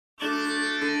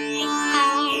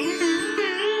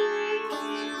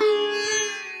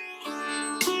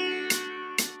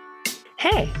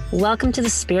Welcome to the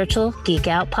Spiritual Geek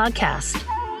Out podcast.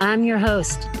 I'm your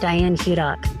host, Diane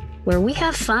Hudock, where we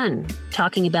have fun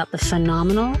talking about the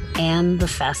phenomenal and the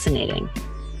fascinating.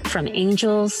 From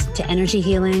angels to energy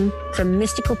healing, from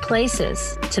mystical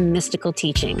places to mystical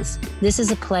teachings. This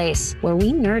is a place where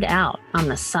we nerd out on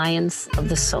the science of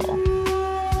the soul.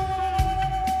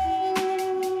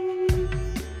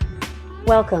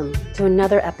 Welcome to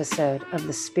another episode of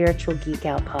the Spiritual Geek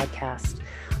Out podcast.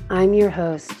 I'm your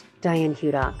host, Diane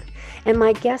Hudock, and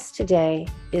my guest today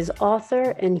is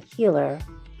author and healer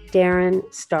Darren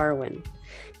Starwin.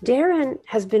 Darren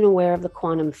has been aware of the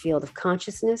quantum field of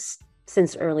consciousness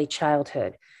since early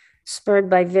childhood. Spurred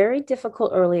by very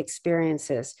difficult early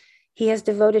experiences, he has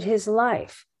devoted his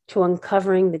life to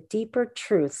uncovering the deeper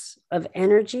truths of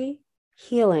energy,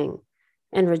 healing,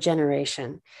 and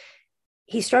regeneration.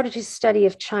 He started his study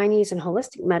of Chinese and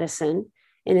holistic medicine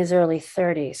in his early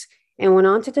 30s and went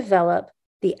on to develop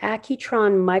the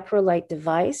Accutron microlight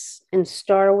device and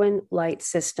Starwin light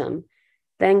system,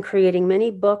 then creating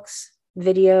many books,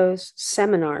 videos,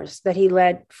 seminars that he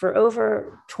led for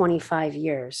over 25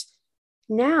 years.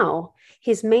 Now,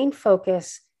 his main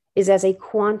focus is as a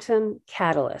quantum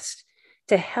catalyst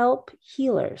to help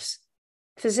healers,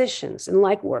 physicians, and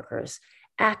light workers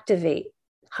activate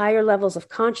higher levels of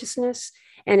consciousness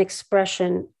and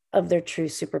expression of their true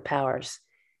superpowers.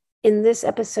 In this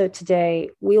episode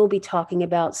today, we will be talking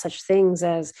about such things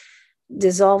as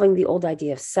dissolving the old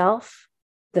idea of self,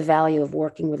 the value of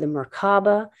working with the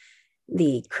Merkaba,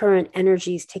 the current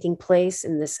energies taking place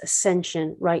in this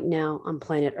ascension right now on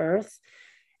planet Earth,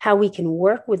 how we can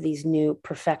work with these new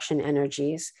perfection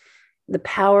energies, the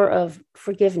power of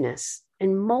forgiveness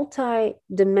and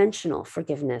multi-dimensional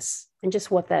forgiveness, and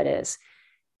just what that is,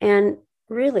 and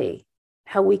really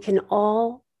how we can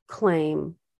all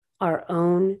claim our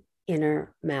own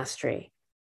inner mastery.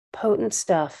 Potent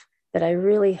stuff that I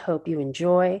really hope you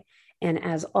enjoy, and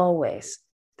as always,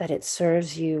 that it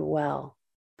serves you well.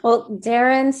 Well,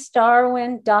 Darren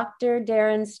Starwin, Dr.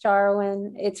 Darren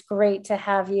Starwin, it's great to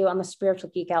have you on the Spiritual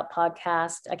Geek Out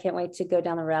podcast. I can't wait to go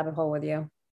down the rabbit hole with you.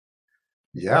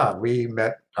 Yeah, we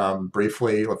met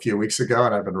briefly a few weeks ago,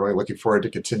 and I've been really looking forward to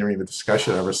continuing the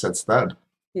discussion ever since then.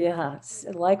 Yeah,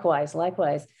 likewise.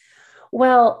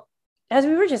 Well, as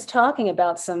we were just talking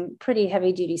about some pretty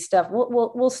heavy duty stuff,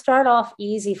 we'll start off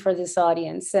easy for this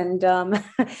audience, and that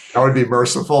would be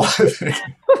merciful. I think.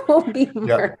 We'll be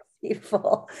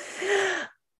merciful.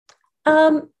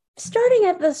 Starting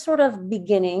at the sort of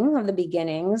beginning of the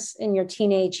beginnings in your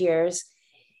teenage years,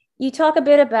 you talk a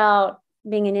bit about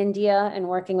being in India and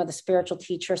working with a spiritual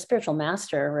teacher, spiritual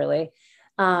master, really,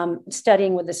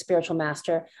 studying with the spiritual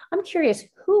master. I'm curious,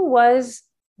 who was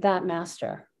that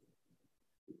master?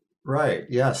 Right.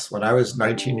 Yes. When I was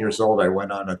 19 years old, I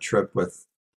went on a trip with,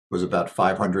 was about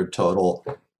 500 total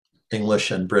English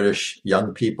and British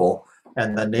young people.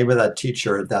 And the name of that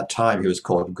teacher at that time, he was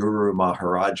called Guru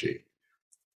Maharaji.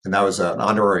 And that was an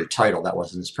honorary title. That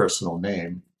wasn't his personal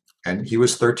name. And he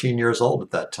was 13 years old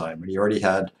at that time. And he already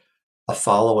had a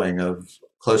following of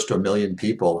close to 1 million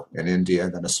people in India,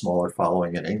 and then a smaller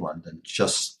following in England, and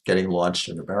just getting launched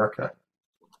in America.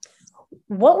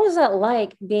 What was that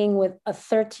like being with a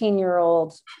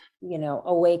 13-year-old,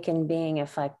 awakened being,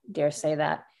 if I dare say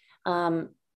that?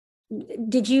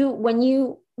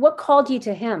 What called you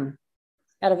to him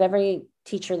out of every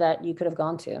teacher that you could have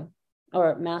gone to,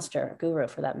 or master, guru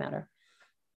for that matter?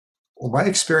 Well, my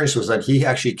experience was that he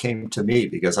actually came to me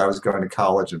because I was going to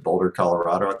college in Boulder,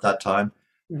 Colorado at that time.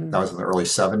 Mm-hmm. That was in the early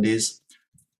 70s.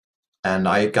 And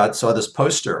I saw this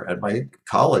poster at my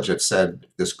college that said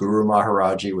this Guru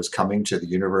Maharaji was coming to the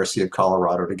University of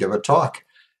Colorado to give a talk.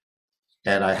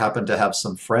 And I happened to have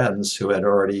some friends who had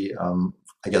already,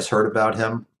 heard about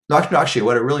him. No, actually,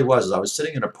 what it really was is I was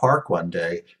sitting in a park one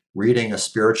day reading a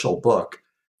spiritual book.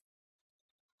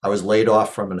 I was laid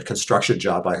off from a construction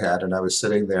job I had, and I was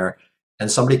sitting there,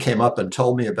 and somebody came up and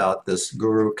told me about this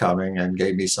guru coming and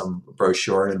gave me some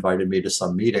brochure and invited me to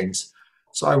some meetings.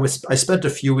 So I spent a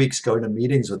few weeks going to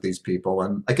meetings with these people,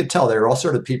 and I could tell they were all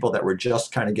sort of people that were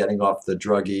just kind of getting off the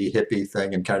druggy hippie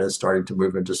thing and kind of starting to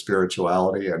move into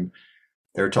spirituality. And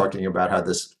they were talking about how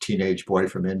this teenage boy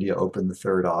from India opened the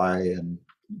third eye and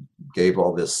gave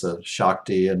all this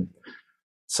Shakti. And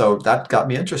so that got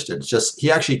me interested. He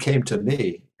actually came to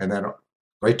me and then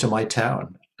right to my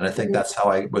town. And I think that's how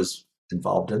I was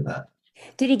involved in that.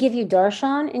 Did he give you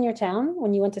darshan in your town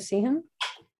when you went to see him?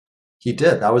 He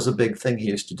did. That was a big thing he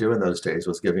used to do in those days,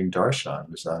 was giving darshan.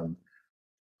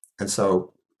 And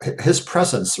so his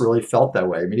presence really felt that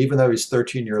way. I mean, even though he's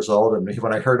 13 years old, and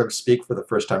when I heard him speak for the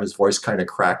first time, his voice kind of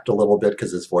cracked a little bit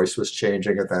because his voice was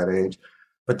changing at that age.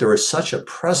 but there was such a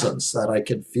presence that I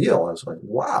could feel. I was like,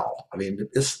 wow. I mean,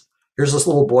 here's this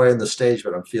little boy on the stage,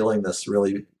 but I'm feeling this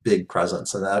really big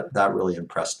presence. And that really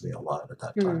impressed me a lot at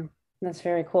that time. That's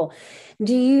very cool.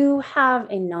 Do you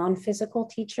have a non-physical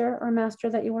teacher or master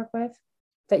that you work with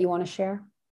that you want to share?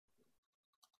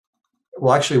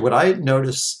 Well, actually, what I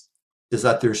notice is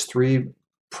that there's three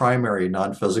primary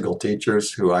non-physical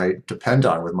teachers who I depend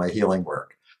on with my healing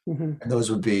work. And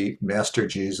those would be Master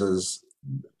Jesus,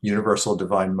 Universal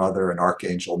Divine Mother, and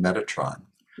Archangel Metatron.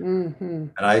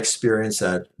 And I experience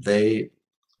that they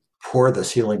pour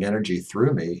this healing energy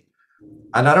through me.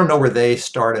 And I don't know where they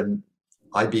start and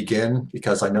I begin,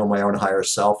 because I know my own higher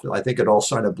self. I think it all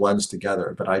sort of blends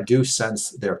together, but I do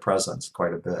sense their presence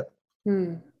quite a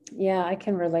bit. Yeah, I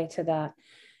can relate to that.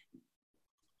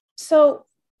 So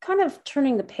kind of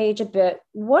turning the page a bit,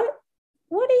 what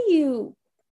do you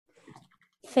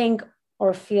think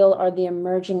or feel are the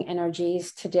emerging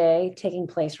energies today taking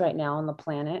place right now on the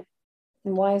planet?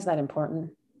 And why is that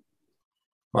important?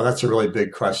 Well, that's a really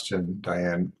big question,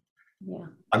 Diane. Yeah.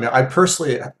 I mean, I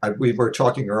personally, we were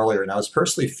talking earlier, and I was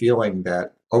personally feeling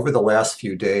that over the last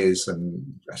few days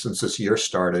and since this year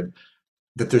started,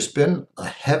 that there's been a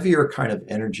heavier kind of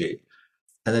energy.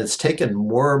 And it's taken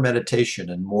more meditation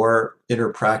and more inner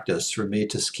practice for me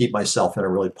to keep myself in a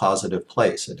really positive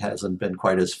place. It hasn't been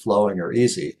quite as flowing or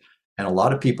easy. And a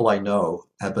lot of people I know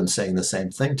have been saying the same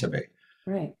thing to me.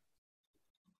 Right.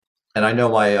 And I know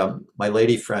my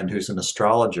lady friend who's an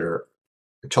astrologer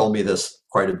told me this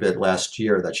quite a bit last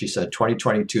year, that she said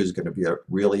 2022 is going to be a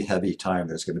really heavy time.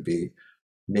 There's going to be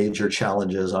major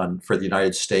challenges for the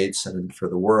United States and for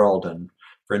the world and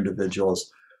for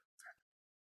individuals.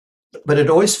 But it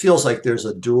always feels like there's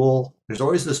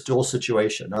always this dual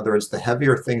situation. In other words, the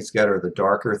heavier things get or the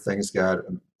darker things get,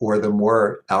 or the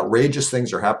more outrageous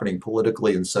things are happening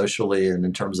politically and socially and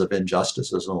in terms of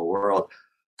injustices in the world,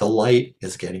 the light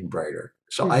is getting brighter.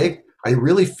 So I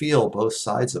really feel both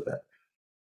sides of it.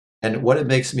 And what it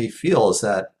makes me feel is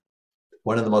that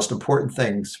one of the most important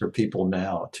things for people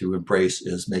now to embrace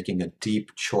is making a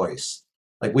deep choice.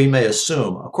 Like, we may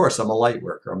assume, of course, I'm a light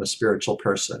worker, I'm a spiritual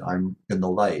person, I'm in the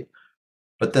light.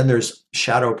 But then there's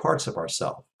shadow parts of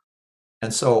ourselves.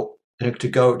 And so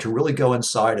to really go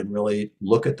inside and really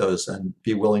look at those and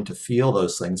be willing to feel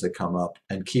those things that come up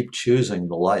and keep choosing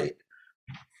the light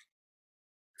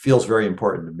feels very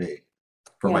important to me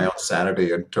for my own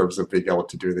sanity in terms of being able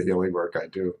to do the healing work I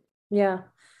do. Yeah.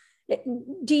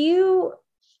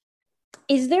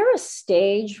 Is there a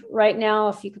stage right now,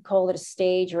 if you could call it a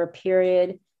stage or a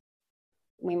period,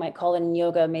 we might call it in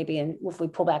yoga, maybe, and if we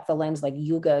pull back the lens, like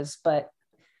yugas, but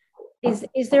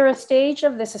is there a stage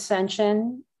of this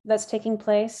ascension that's taking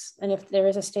place? And if there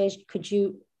is a stage, could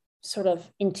you sort of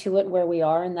intuit where we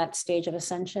are in that stage of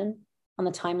ascension on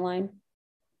the timeline?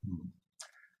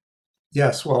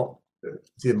 Yes, well,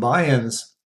 the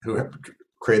Mayans who have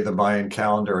created the Mayan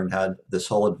calendar and had this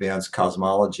whole advanced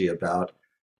cosmology about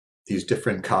these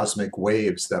different cosmic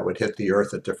waves that would hit the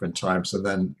earth at different times, and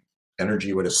then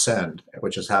energy would ascend,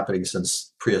 which is happening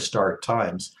since prehistoric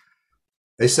times.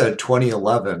 They said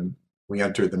 2011, we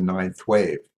entered the ninth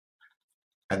wave,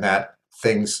 and that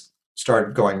things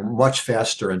started going much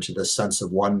faster into this sense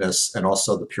of oneness, and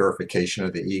also the purification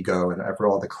of the ego and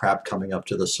all the crap coming up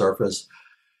to the surface.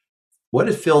 What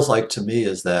it feels like to me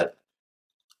is that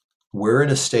we're in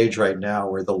a stage right now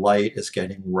where the light is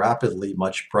getting rapidly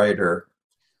much brighter,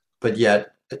 but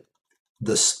yet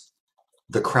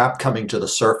the crap coming to the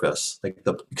surface, like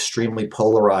the extremely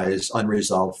polarized,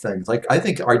 unresolved things. Like, I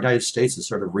think our United States is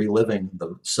sort of reliving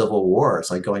the Civil War.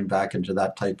 It's like going back into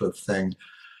that type of thing.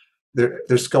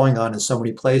 There's going on in so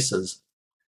many places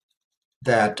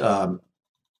that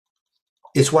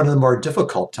it's one of the more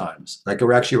difficult times. Like,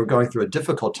 we're going through a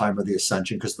difficult time of the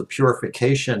ascension because the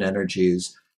purification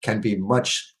energies can be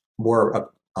much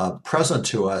more present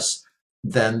to us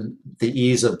than the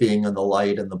ease of being in the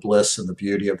light and the bliss and the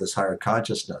beauty of this higher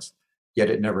consciousness,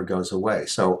 yet it never goes away.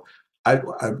 So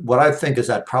what I think is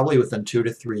that probably within 2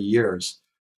 to 3 years,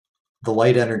 the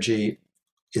light energy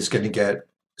is going to get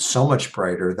so much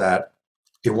brighter that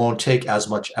it won't take as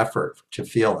much effort to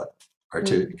feel it or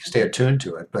to stay attuned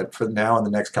to it. But for now, in the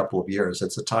next couple of years,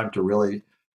 it's a time to really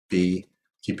keep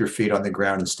your feet on the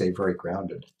ground and stay very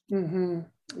grounded.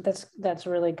 That's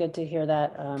really good to hear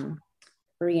that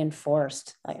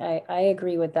reinforced. I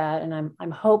agree with that, and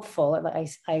I'm hopeful.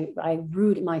 I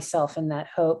root myself in that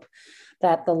hope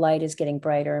that the light is getting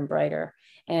brighter and brighter,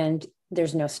 and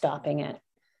there's no stopping it.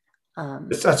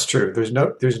 That's true. There's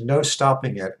no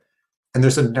stopping it. And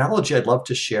there's an analogy I'd love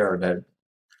to share that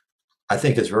I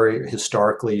think is very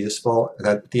historically useful.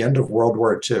 That at the end of World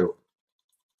War II,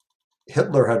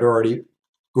 Hitler had already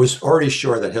was already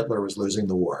sure that Hitler was losing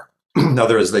the war. In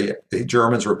other words, the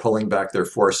Germans were pulling back their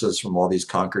forces from all these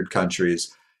conquered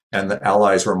countries, and the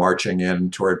Allies were marching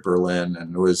in toward Berlin.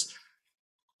 And it was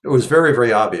very,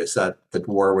 very obvious that the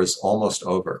war was almost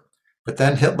over. But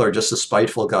then Hitler, just a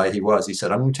spiteful guy he was, he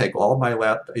said, I'm going to take all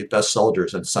my best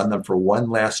soldiers and send them for one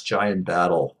last giant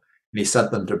battle. And he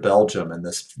sent them to Belgium, and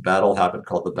this battle happened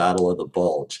called the Battle of the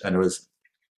Bulge. And it was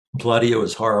bloody, it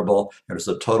was horrible. It was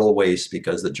a total waste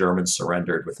because the Germans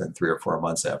surrendered within 3 or 4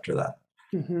 months after that.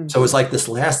 Mm-hmm. So it was like this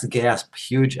last gasp,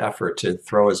 huge effort to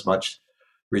throw as much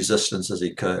resistance as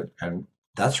he could. And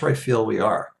that's where I feel we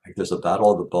are. Like there's a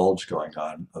battle of the bulge going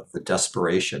on, of the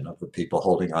desperation of the people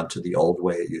holding on to the old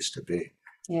way it used to be.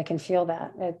 Yeah, I can feel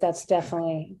that. That's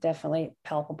definitely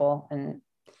palpable. And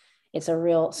it's a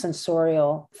real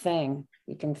sensorial thing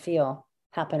you can feel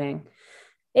happening.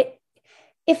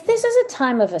 If this is a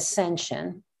time of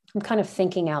ascension, I'm kind of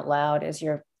thinking out loud as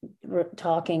you're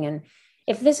talking, and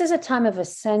if this is a time of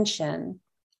ascension,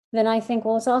 then I think,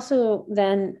 well, it's also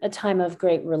then a time of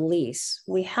great release.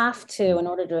 We have to, in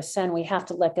order to ascend, we have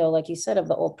to let go, like you said, of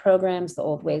the old programs, the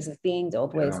old ways of being, the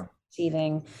old ways of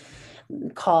perceiving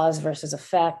cause versus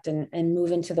effect, and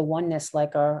move into the oneness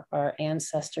like our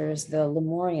ancestors, the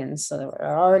Lemurians, so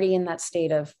are already in that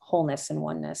state of wholeness and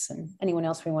oneness, and anyone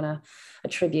else we want to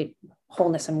attribute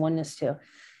wholeness and oneness to.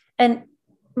 And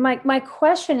my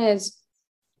question is,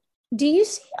 do you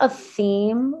see a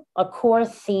theme, a core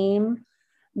theme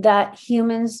that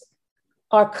humans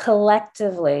are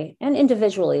collectively and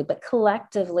individually, but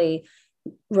collectively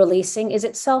releasing? Is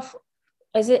it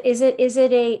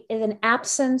an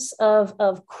absence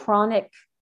of chronic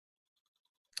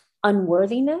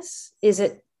unworthiness? Is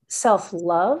it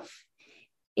self-love?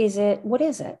 What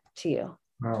is it to you?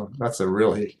 Well, that's a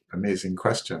really amazing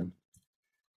question.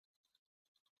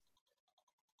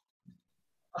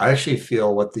 I actually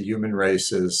feel what the human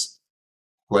race is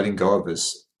letting go of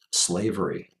is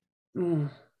slavery,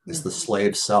 is the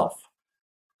slave self.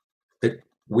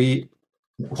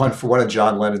 For one of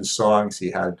John Lennon's songs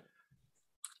he had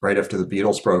right after the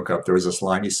Beatles broke up, there was this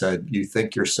line he said, "You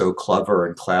think you're so clever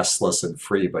and classless and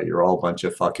free, but you're all a bunch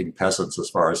of fucking peasants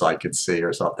as far as I can see,"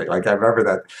 or something. Like, I remember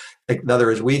that. Like, in other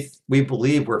words, we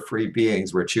believe we're free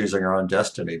beings, we're choosing our own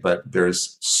destiny, but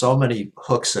there's so many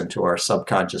hooks into our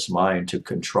subconscious mind to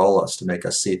control us, to make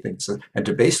us see things, and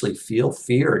to basically feel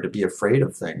fear, to be afraid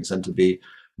of things, and to be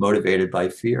motivated by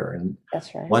fear. And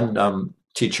that's right. One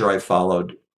teacher I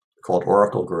followed called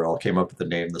Oracle Girl came up with the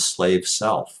name the slave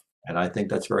self. And I think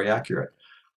that's very accurate.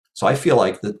 So I feel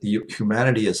like that the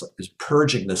humanity is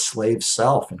purging the slave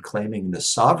self and claiming the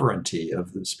sovereignty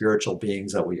of the spiritual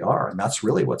beings that we are. And that's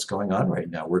really what's going on right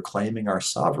now. We're claiming our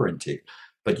sovereignty,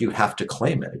 but you have to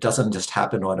claim it. It doesn't just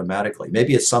happen automatically.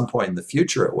 Maybe at some point in the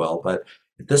future it will, but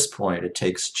at this point it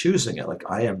takes choosing it. Like,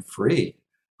 I am free.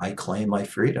 I claim my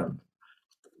freedom.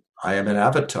 I am an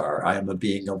avatar. I am a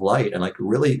being of light. And like,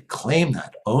 really claim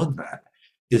that, own that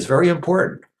is very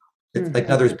important. Like,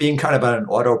 in other words, being kind of on an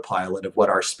autopilot of what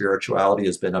our spirituality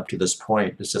has been up to this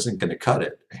point, this isn't going to cut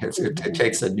it. It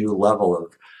takes a new level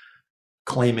of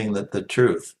claiming the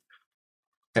truth.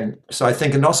 And so I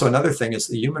think, and also another thing is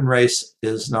the human race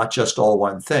is not just all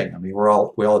one thing. I mean,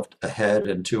 we all have a head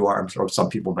and two arms, or some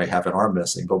people may have an arm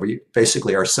missing, but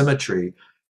basically our symmetry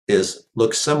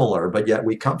looks similar, but yet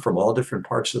we come from all different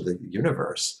parts of the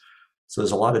universe. So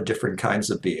there's a lot of different kinds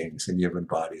of beings in human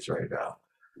bodies right now.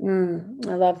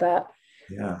 I love that.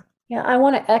 Yeah. Yeah, I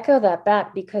want to echo that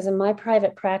back, because in my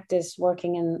private practice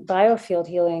working in biofield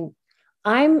healing,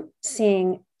 I'm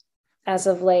seeing as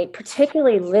of late,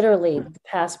 particularly literally the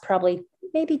past probably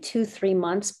maybe 2-3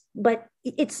 months, but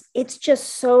it's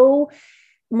just so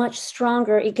much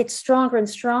stronger. It gets stronger and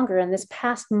stronger. And this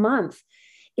past month,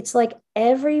 it's like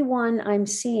everyone I'm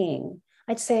seeing,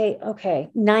 I'd say, okay,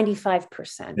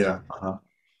 95%. Yeah. Uh-huh.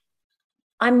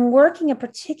 I'm working a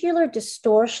particular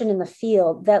distortion in the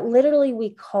field that literally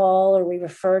we call, or we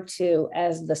refer to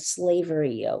as, the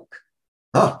slavery yoke.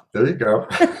 Oh, there you go.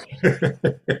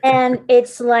 And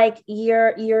it's like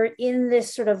you're in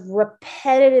this sort of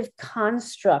repetitive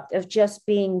construct of just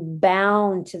being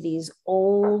bound to these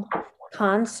old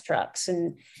constructs,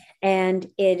 and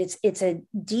it's a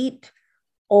deep,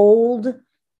 old,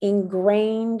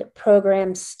 ingrained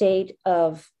program state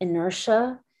of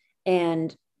inertia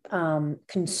and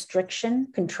constriction,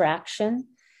 contraction,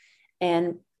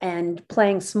 and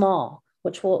playing small,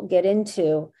 which we'll get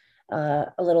into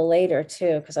a little later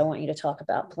too, because I want you to talk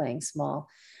about playing small.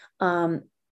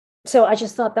 So I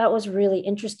just thought that was really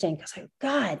interesting, because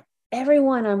God,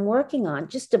 everyone I'm working on,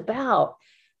 just about,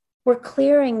 we're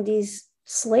clearing these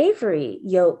slavery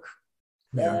yoke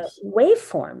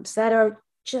waveforms that are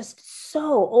just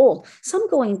so old, some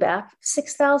going back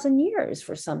 6,000 years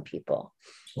for some people.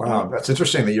 Wow, that's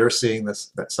interesting that you're seeing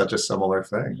this, that's such a similar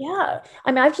thing. Yeah.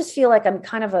 I mean, I just feel like I'm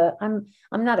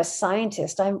not a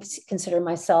scientist. I consider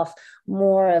myself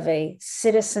more of a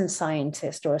citizen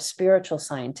scientist or a spiritual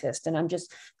scientist. And I'm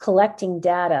just collecting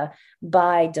data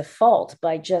by default,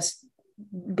 by just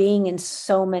being in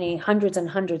so many hundreds and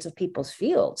hundreds of people's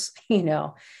fields,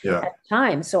 Yeah. at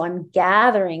times. So I'm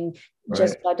gathering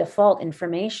just Right. by default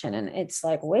information. And it's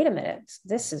like, wait a minute,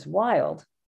 this is wild.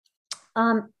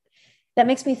 That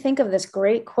makes me think of this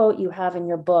great quote you have in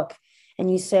your book.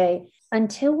 And you say,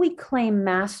 until we claim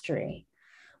mastery,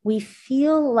 we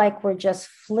feel like we're just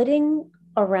flitting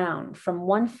around from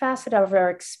one facet of our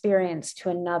experience to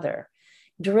another,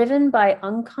 driven by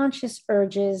unconscious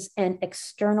urges and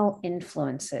external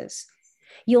influences.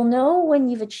 You'll know when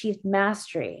you've achieved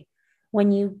mastery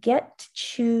when you get to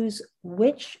choose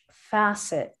which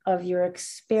facet of your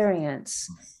experience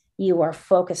you are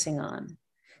focusing on.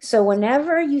 So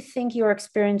whenever you think you're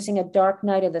experiencing a dark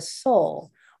night of the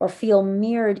soul or feel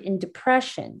mirrored in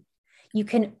depression, you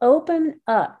can open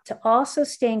up to also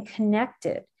staying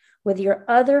connected with your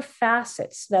other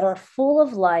facets that are full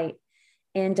of light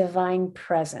and divine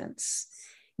presence.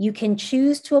 You can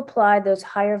choose to apply those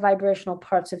higher vibrational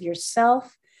parts of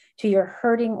yourself to your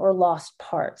hurting or lost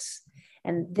parts.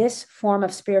 And this form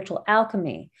of spiritual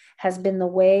alchemy has been the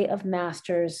way of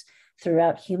masters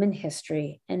throughout human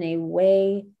history and a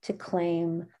way to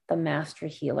claim the master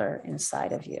healer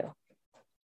inside of you.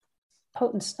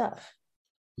 Potent stuff.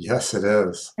 Yes, it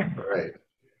is. Right.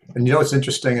 And what's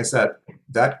interesting is that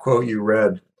that quote you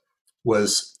read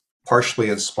was partially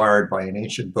inspired by an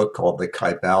ancient book called the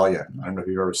Kybalion. I don't know if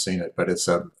you've ever seen it, but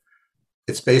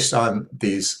it's based on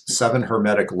these 7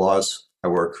 hermetic laws that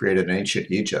were created in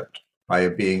ancient Egypt by a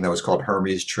being that was called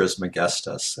Hermes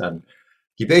Trismegistus. And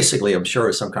he basically, I'm sure,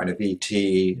 is some kind of ET,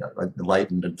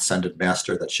 enlightened and ascended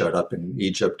master that showed up in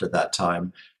Egypt at that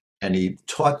time. And he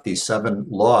taught these 7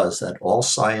 laws that all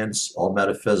science, all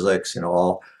metaphysics,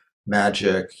 all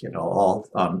magic, all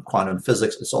quantum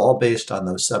physics, it's all based on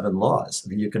those 7 laws. I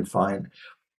mean, you can find,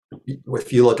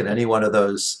 if you look at any one of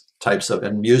those types of,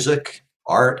 and music,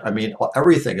 art, I mean,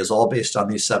 everything is all based on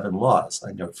these 7 laws.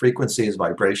 I know frequencies,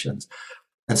 vibrations.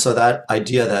 And so that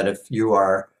idea that if you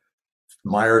are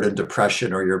mired in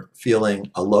depression or you're feeling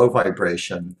a low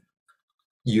vibration,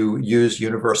 you use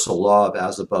universal law of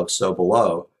as above, so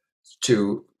below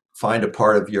to find a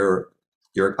part of your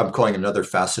I'm calling another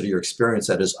facet of your experience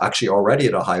that is actually already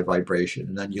at a high vibration.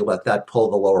 And then you let that pull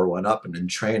the lower one up and then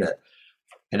train it.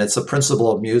 And it's a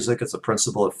principle of music. It's a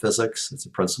principle of physics. It's a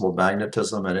principle of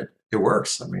magnetism, and it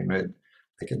works. I mean,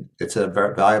 it's a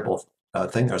very valuable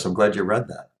thing there. So I'm glad you read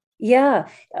that. Yeah.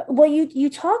 Well, you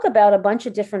talk about a bunch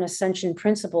of different ascension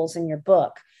principles in your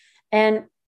book. And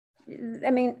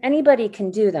I mean, anybody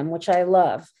can do them, which I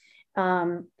love.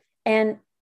 And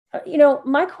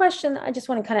my question, I just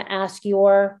want to kind of ask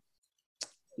your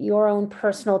own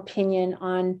personal opinion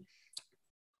on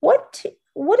what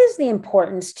is the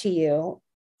importance to you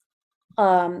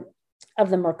of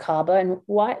the Merkaba, and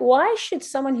why should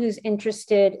someone who's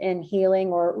interested in healing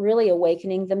or really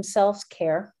awakening themselves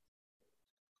care?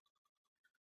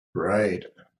 Right.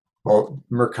 Well,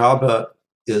 Merkaba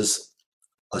is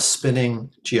a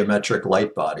spinning geometric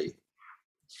light body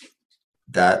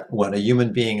that when a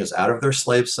human being is out of their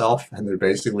slave self and they're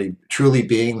basically truly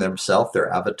being themselves, their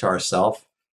avatar self,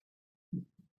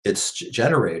 it's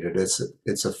generated.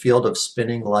 It's a field of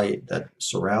spinning light that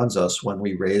surrounds us when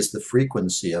we raise the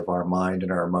frequency of our mind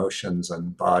and our emotions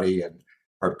and body and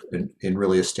are in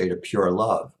really a state of pure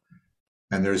love.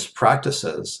 And there's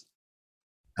practices,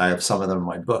 I have some of them in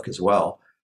my book as well,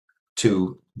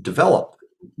 to develop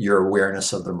your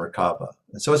awareness of the Merkaba.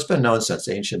 And so it's been known since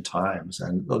ancient times.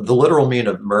 And the literal meaning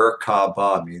of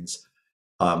Merkaba means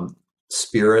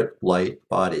spirit, light,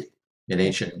 body. In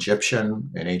ancient Egyptian,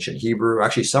 in ancient Hebrew,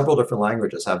 actually several different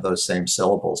languages have those same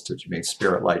syllables to mean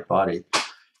spirit, light, body.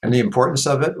 And the importance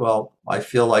of it, well, I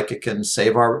feel like it can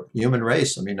save our human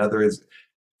race. I mean, I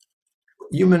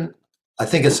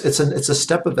think it's a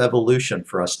step of evolution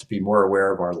for us to be more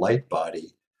aware of our light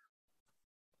body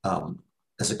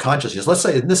as a consciousness. Let's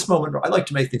say in this moment, I like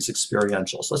to make things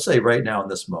experiential. So let's say right now in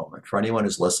this moment, for anyone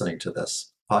who's listening to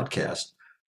this podcast,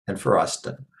 and for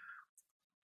Austin,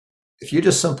 if you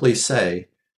just simply say,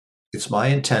 it's my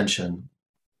intention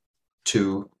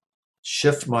to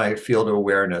shift my field of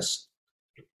awareness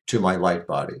to my light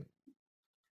body.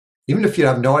 Even if you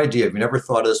have no idea, if you never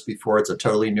thought of this before, it's a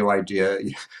totally new idea.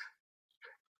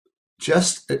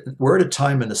 We're at a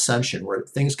time in ascension where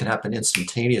things can happen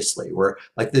instantaneously, where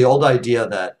like the old idea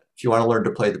that if you want to learn to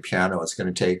play the piano, it's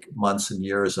going to take months and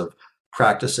years of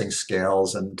practicing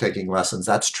scales and taking lessons.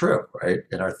 That's true, right?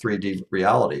 In our 3D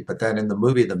reality. But then in the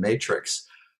movie The Matrix,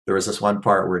 there was this one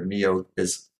part where Neo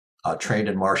is trained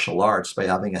in martial arts by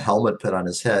having a helmet put on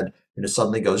his head, and it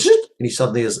suddenly goes, and he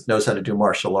suddenly knows how to do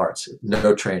martial arts.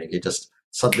 No training. He just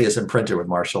suddenly is imprinted with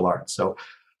martial arts. So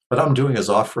what I'm doing is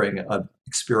offering an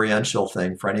experiential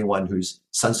thing for anyone who's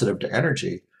sensitive to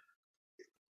energy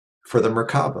for the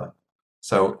Merkaba.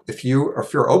 So if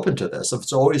you're open to this, if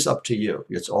it's always up to you,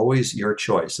 it's always your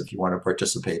choice if you want to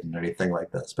participate in anything like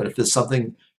this. But if there's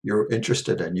something you're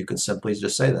interested in, you can simply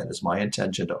just say that it's my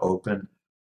intention to open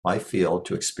my field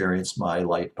to experience my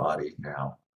light body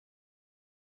now.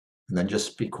 And then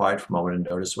just be quiet for a moment and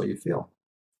notice what you feel.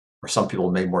 Or some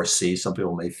people may more see, some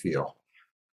people may feel.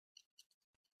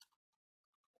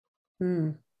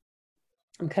 I'm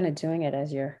kind of doing it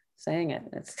as you're saying it.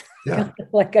 It's kind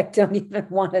of like I don't even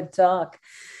want to talk.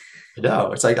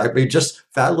 No, it's like, I mean, just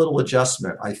that little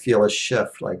adjustment, I feel a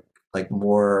shift, like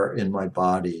more in my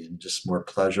body and just more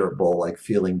pleasurable, like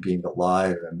feeling being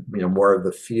alive and, more of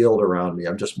the field around me.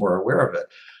 I'm just more aware of it.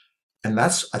 And I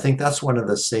think that's one of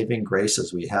the saving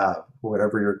graces we have,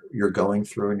 whatever you're going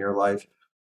through in your life,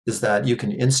 is that you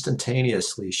can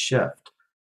instantaneously shift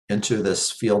into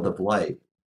this field of light,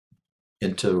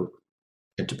 into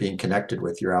being connected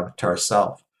with your avatar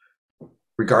self,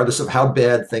 regardless of how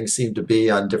bad things seem to be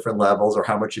on different levels or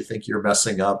how much you think you're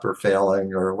messing up or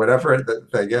failing or whatever the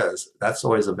thing is. That's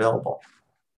always available.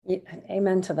 Yeah,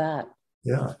 amen to that.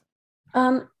 Yeah.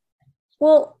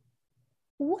 Well,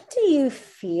 what do you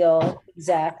feel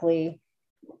exactly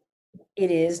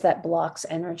it is that blocks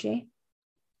energy?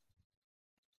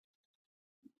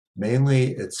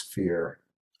 Mainly it's fear.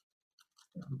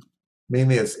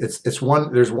 Mainly it's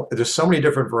one, there's so many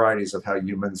different varieties of how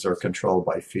humans are controlled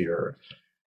by fear.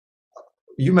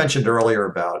 You mentioned earlier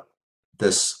about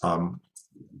this,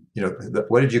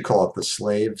 what did you call it? The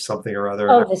slave something or other?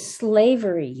 Oh, the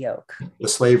slavery yoke. The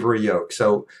slavery yoke.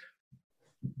 So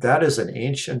that is an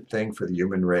ancient thing for the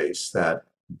human race, that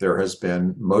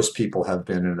most people have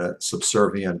been in a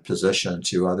subservient position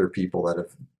to other people that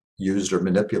have used or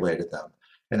manipulated them.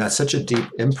 And that's such a deep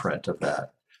imprint of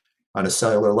that on a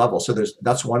cellular level. So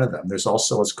that's one of them. There's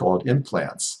also what's called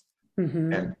implants.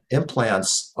 Mm-hmm. And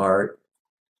implants are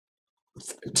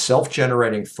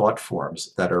self-generating thought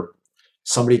forms that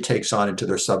somebody takes on into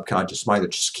their subconscious mind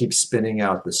that just keeps spinning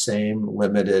out the same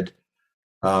limited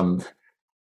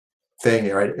thing,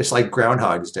 right? It's like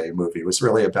Groundhog's Day movie. It was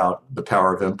really about the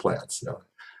power of implants.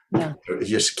 Yeah. You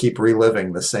just keep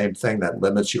reliving the same thing that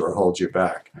limits you or holds you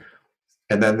back.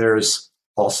 And then there's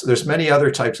many other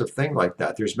types of things like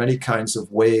that. There's many kinds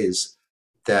of ways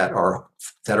that are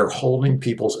holding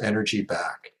people's energy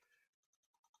back.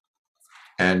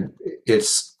 And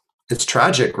it's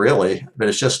tragic, really, but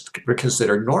it's just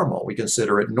considered normal. We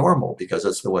consider it normal because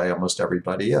it's the way almost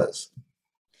everybody is.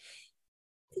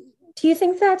 Do you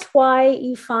think that's why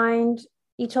you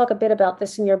talk a bit about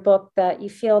this in your book, that you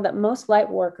feel that most light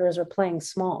workers are playing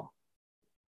small?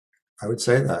 I would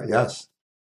say that, yes.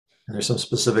 And there's some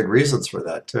specific reasons for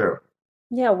that too.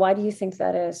 Yeah, why do you think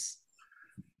that is?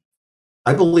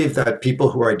 I believe that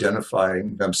people who are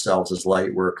identifying themselves as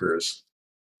light workers,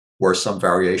 or some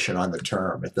variation on the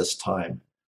term at this time,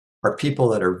 are people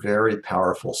that are very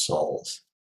powerful souls.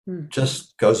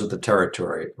 Just goes with the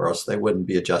territory, or else they wouldn't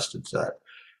be adjusted to that.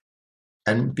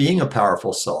 And being a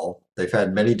powerful soul, they've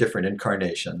had many different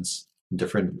incarnations,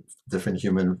 different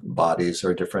human bodies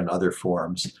or different other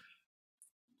forms.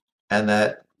 And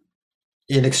that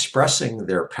in expressing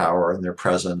their power and their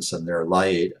presence and their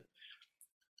light,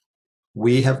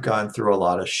 we have gone through a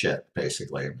lot of shit,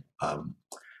 basically.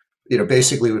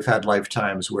 Basically we've had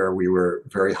lifetimes where we were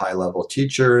very high level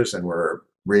teachers and were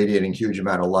radiating huge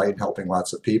amount of light and helping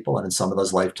lots of people. And in some of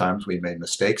those lifetimes we made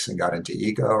mistakes and got into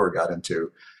ego or got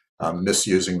into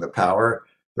misusing the power.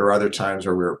 There are other times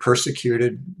where we were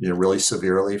persecuted, really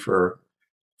severely for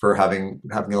having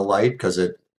the light, because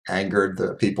it angered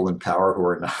the people in power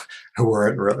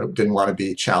who didn't want to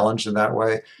be challenged in that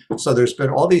way. So there's been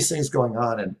all these things going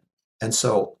on, and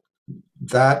so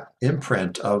that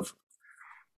imprint of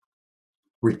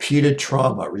repeated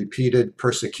trauma, repeated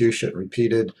persecution,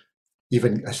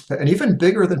 even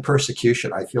bigger than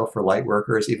persecution, I feel for light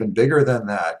workers, even bigger than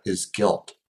that is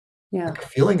guilt. Yeah. Like a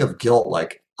feeling of guilt,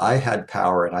 like I had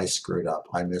power and I screwed up,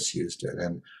 I misused it,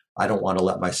 and I don't want to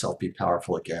let myself be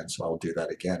powerful again, so I'll do that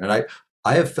again. And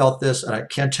I have felt this, and I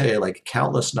can't tell you, like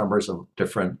countless numbers of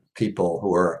different people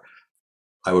who are,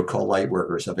 I would call light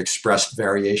workers, have expressed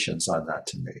variations on that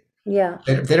to me. Yeah.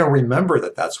 They don't remember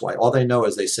that that's why. All they know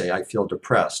is they say, I feel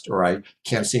depressed, or I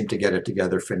can't seem to get it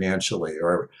together financially,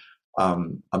 or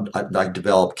I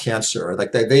developed cancer.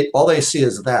 Like they all they see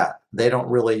is that. They don't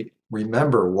really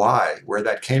remember where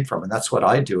that came from. And that's what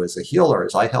I do as a healer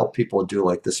is I help people do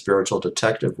like the spiritual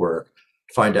detective work,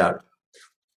 find out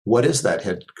what is that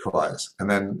hidden cause. And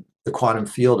then the quantum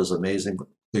field is an amazingly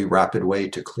rapid way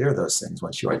to clear those things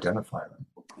once you identify them.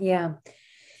 Yeah.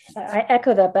 I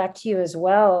echo that back to you as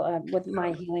well with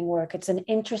my healing work. It's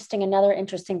another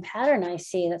interesting pattern I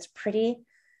see that's pretty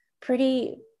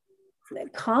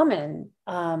common,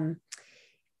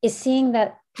 is seeing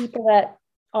that people that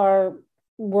are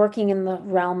working in the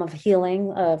realm of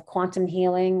healing, of quantum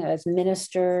healing, as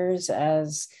ministers,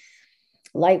 as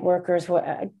light workers,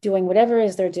 doing whatever it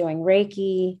is they're doing,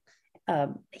 Reiki,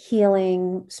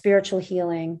 healing, spiritual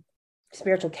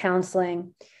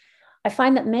counseling. I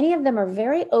find that many of them are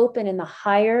very open in the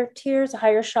higher tiers,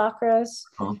 higher chakras,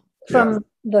 from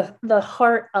the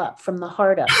heart up, from the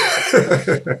heart up.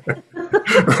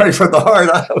 Right, from the heart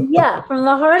up. Yeah, from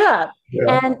the heart up.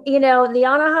 Yeah. And, the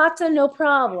Anahata, no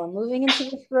problem. Moving into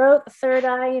the throat, the third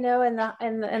eye, and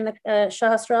the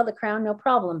Sahasrara, the crown, no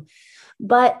problem.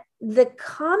 But the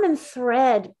common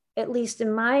thread, at least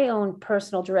in my own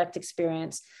personal direct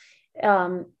experience,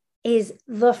 is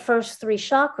the first three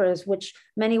chakras, which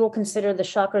many will consider the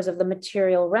chakras of the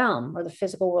material realm or the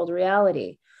physical world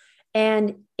reality.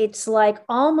 And it's like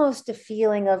almost a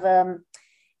feeling of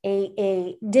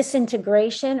a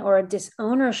disintegration or a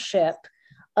disownership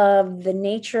of the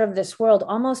nature of this world,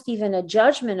 almost even a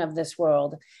judgment of this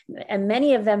world. And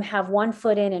many of them have 1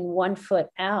 foot in and 1 foot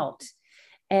out.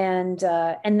 And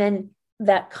then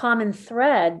that common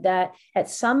thread that at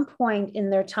some point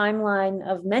in their timeline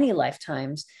of many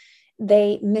lifetimes,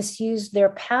 they misused their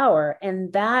power,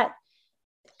 and that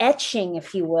etching,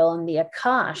 if you will, in the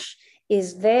Akash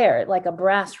is there like a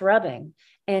brass rubbing,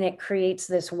 and it creates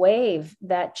this wave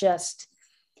that just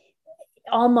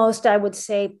almost, I would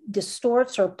say,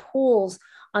 distorts or pulls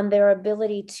on their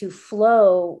ability to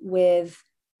flow with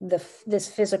this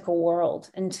physical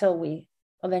world until we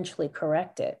eventually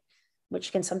correct it,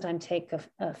 which can sometimes take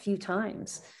a few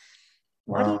times.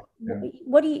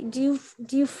 What do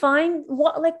you find?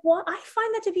 What I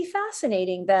find that to be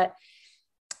fascinating. That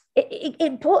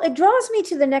it draws me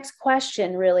to the next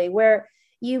question, really, where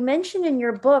you mentioned in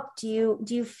your book. Do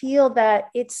you feel that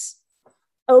it's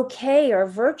okay or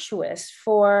virtuous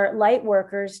for light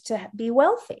workers to be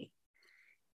wealthy?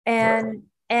 And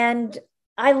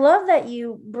I love that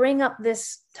you bring up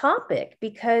this topic,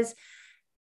 because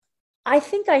I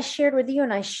think I shared with you,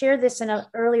 and I shared this in an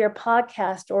earlier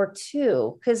podcast or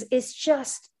two, because it's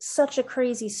just such a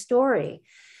crazy story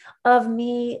of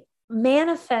me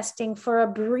manifesting for a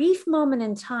brief moment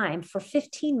in time for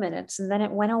 15 minutes, and then it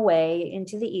went away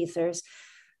into the ethers,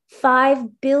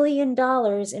 $5 billion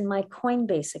in my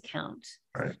Coinbase account.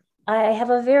 Right. I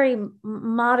have a very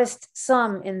modest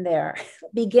sum in there,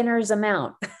 beginner's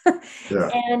amount. Yeah.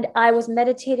 And I was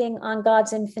meditating on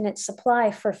God's infinite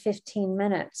supply for 15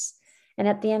 minutes. And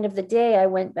at the end of the day, I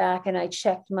went back and I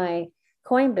checked my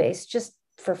Coinbase just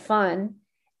for fun,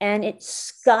 and it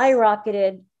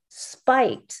skyrocketed,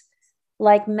 spiked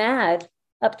like mad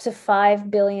up to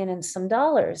 $5 billion and some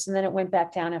dollars. And then it went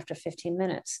back down after 15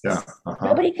 minutes. Yeah.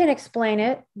 Nobody can explain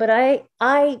it, but I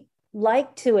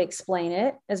like to explain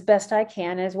it as best I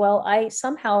can as well. I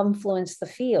somehow influence the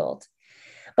field.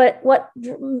 But what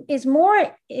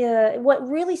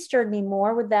really stirred me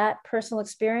more with that personal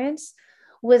experience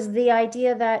was the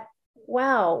idea that,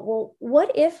 wow, well,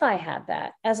 what if I had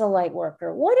that as a light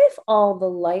worker? What if all the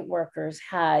light workers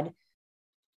had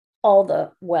all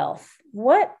the wealth?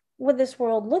 What would this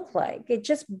world look like? It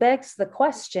just begs the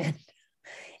question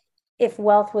if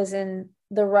wealth was in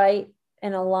the right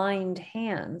and aligned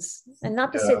hands. And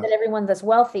not to say that everyone that's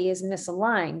wealthy is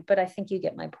misaligned, but I think you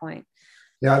get my point.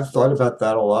 Yeah, I've thought about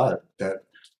that a lot, that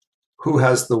who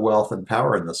has the wealth and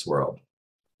power in this world?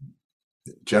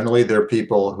 Generally, there are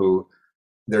people who,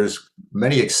 there's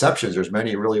many exceptions. There's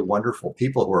many really wonderful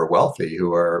people who are wealthy,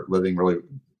 who are living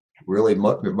really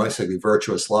mostly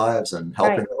virtuous lives and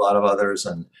helping a lot of others,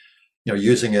 and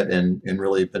using it in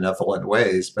really benevolent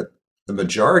ways. But the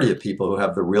majority of people who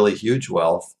have the really huge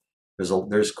wealth,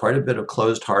 there's quite a bit of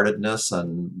closed-heartedness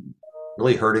and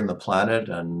really hurting the planet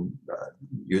and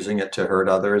using it to hurt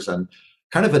others, and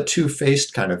kind of a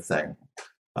two-faced kind of thing.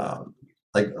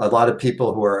 Like a lot of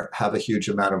people who have a huge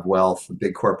amount of wealth,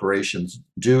 big corporations,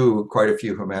 do quite a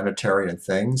few humanitarian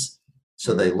things,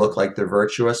 so they look like they're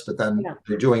virtuous, but then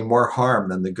they're doing more harm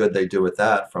than the good they do with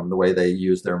that, from the way they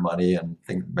use their money and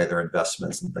make their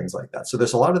investments and things like that. So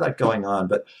there's a lot of that going on.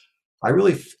 But I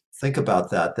really think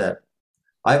about that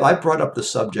I brought up the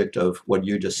subject of what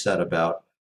you just said about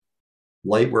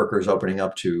light workers opening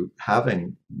up to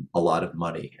having a lot of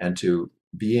money and to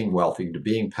being wealthy, to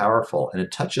being powerful. And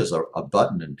it touches a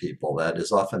button in people that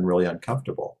is often really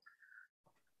uncomfortable.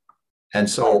 And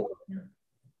so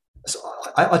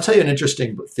I'll tell you an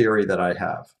interesting theory that I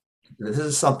have. This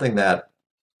is something that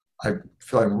I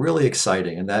feel really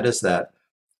exciting, and that is that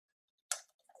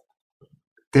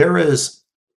there is,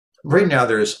 right now,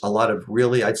 there's a lot of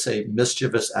really, I'd say,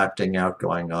 mischievous acting out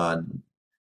going on.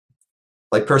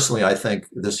 Like personally, I think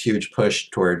this huge push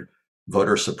toward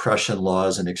voter suppression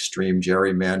laws and extreme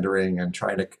gerrymandering and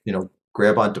trying to,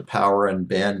 grab onto power and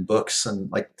ban books and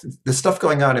like the stuff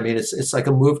going on. I mean, it's like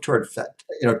a move toward,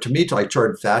 to me,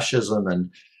 toward fascism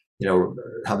and,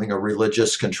 having a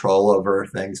religious control over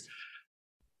things.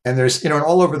 And there's,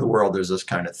 all over the world, there's this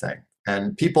kind of thing.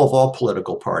 And people of all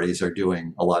political parties are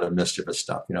doing a lot of mischievous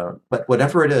stuff, but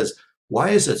whatever it is, why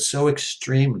is it so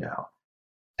extreme now?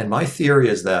 And my theory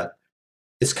is that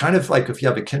it's kind of like if you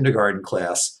have a kindergarten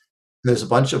class, there's a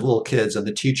bunch of little kids and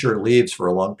the teacher leaves for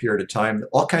a long period of time,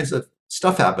 all kinds of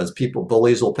stuff happens.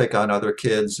 Bullies will pick on other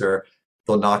kids, or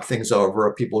they'll knock things over,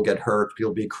 or people get hurt,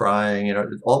 people be crying,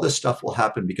 all this stuff will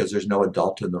happen because there's no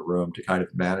adult in the room to kind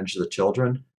of manage the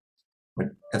children.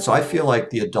 And so I feel like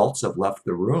the adults have left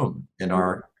the room in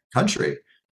our country.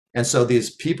 And so these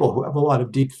people who have a lot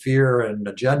of deep fear and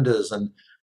agendas, and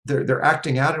they're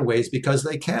acting out in ways because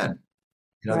they can.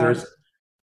 Right. There's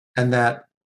and that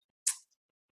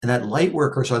light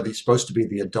workers are supposed to be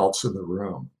the adults in the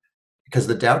room. Because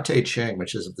the Tao Te Ching,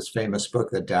 which is this famous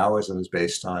book that Taoism is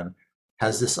based on,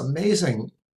 has this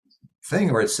amazing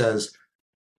thing where it says,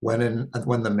 when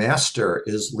the master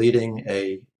is leading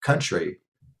a country,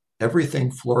 everything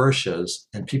flourishes,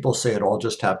 and people say it all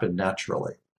just happened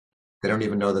naturally. They don't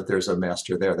even know that there's a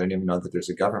master there. They don't even know that there's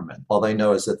a government. All they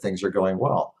know is that things are going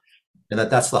well, and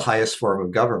that's the highest form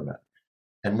of government.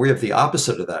 And we have the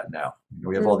opposite of that now.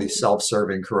 We have all these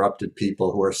self-serving, corrupted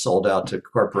people who are sold out to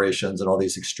corporations and all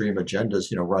these extreme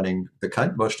agendas, running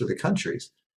most of the countries.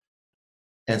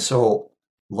 And so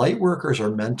light workers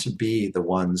are meant to be the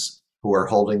ones who are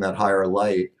holding that higher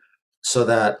light, so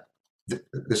that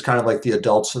there's kind of like the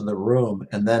adults in the room,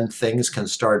 and then things can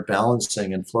start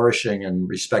balancing and flourishing and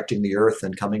respecting the earth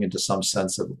and coming into some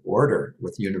sense of order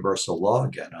with universal law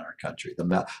again in our country.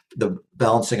 The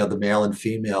balancing of the male and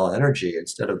female energy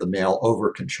instead of the male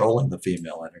over controlling the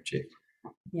female energy.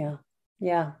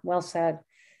 Yeah, well said.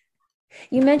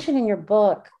 You mentioned in your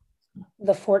book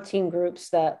the 14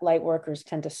 groups that light workers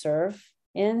tend to serve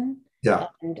in. Yeah.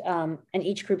 And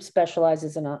each group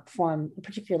specializes in a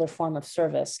particular form of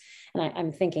service. And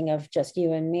I'm thinking of just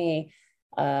you and me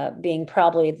being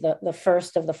probably the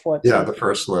first of the 14. Yeah, the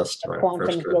first list. The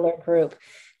quantum healer group.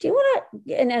 Do you want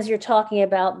to, and as you're talking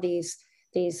about these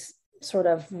sort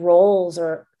of roles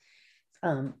or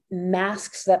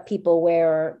masks that people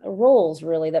wear, roles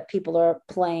really that people are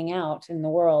playing out in the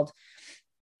world,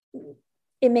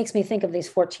 it makes me think of these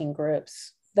 14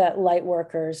 groups that light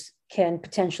workers can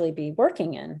potentially be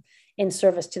working in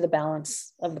service to the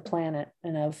balance of the planet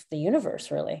and of the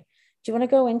universe, really. Do you want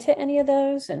to go into any of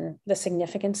those and the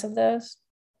significance of those?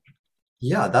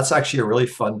 Yeah, that's actually a really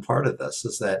fun part of this,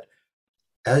 is that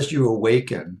as you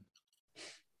awaken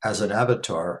as an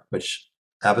avatar, which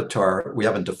avatar, we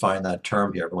haven't defined that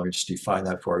term here, but let me just define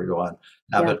that before we go on.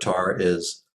 Avatar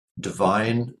is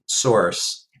divine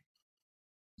source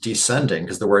descending,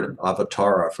 because the word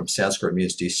avatara from Sanskrit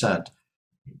means descent,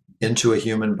 into a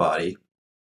human body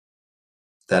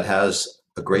that has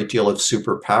a great deal of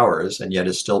superpowers and yet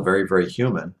is still very, very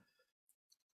human,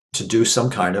 to do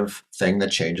some kind of thing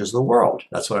that changes the world.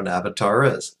 That's what an avatar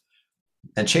is.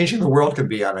 And changing the world could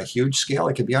be on a huge scale.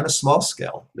 It could be on a small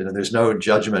scale. There's no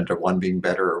judgment of one being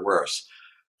better or worse.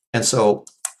 And so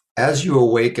as you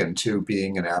awaken to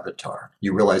being an avatar,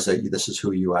 you realize that this is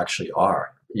who you actually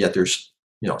are. Yet there's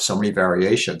so many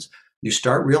variations. You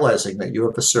start realizing that you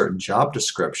have a certain job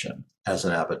description as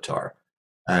an avatar.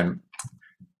 And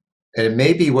it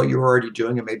may be what you're already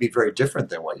doing. It may be very different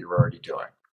than what you're already doing.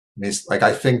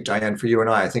 I think, Diane, for you and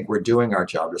I think we're doing our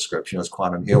job description as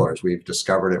quantum healers. We've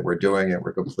discovered it. We're doing it.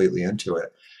 We're completely into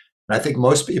it. And I think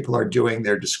most people are doing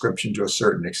their description to a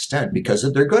certain extent because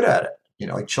they're good at it.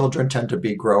 Like children tend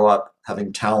to grow up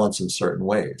having talents in certain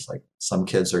ways. Like some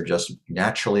kids are just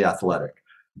naturally athletic.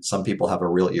 Some people have a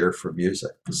real ear for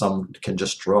music. Some can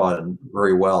just draw and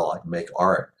very well, like make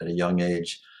art at a young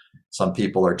age. Some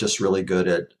people are just really good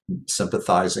at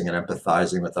sympathizing and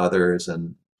empathizing with others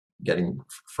and getting,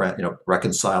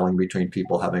 reconciling between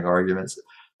people having arguments.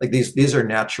 Like these are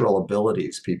natural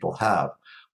abilities people have.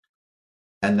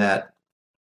 And that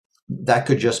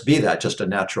could just be just a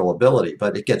natural ability,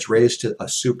 but it gets raised to a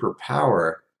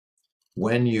superpower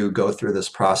when you go through this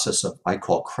process of, I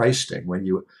call Christing, when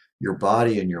your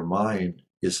body and your mind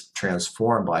is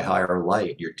transformed by higher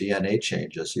light, your DNA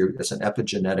changes, it's an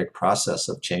epigenetic process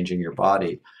of changing your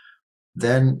body,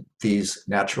 then these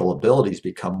natural abilities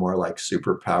become more like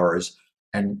superpowers,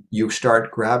 and you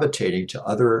start gravitating to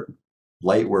other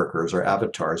light workers or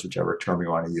avatars, whichever term you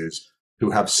want to use,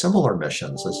 who have similar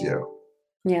missions as you.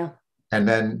 Yeah. And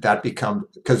then that becomes,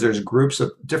 because there's groups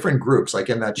of different groups, like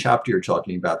in that chapter you're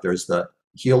talking about, there's the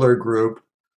healer group,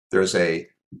 there's a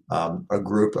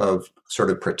group of sort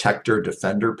of protector,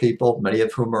 defender people, many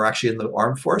of whom are actually in the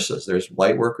armed forces. There's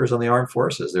light workers on the armed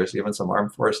forces. There's even some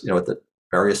armed force, at the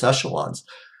various echelons.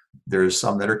 There's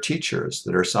some that are teachers.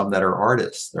 There are some that are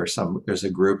artists. There's a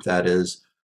group that is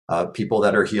people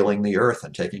that are healing the earth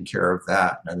and taking care of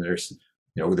that. And there's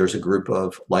a group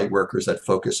of light workers that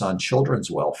focus on children's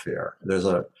welfare. There's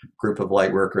a group of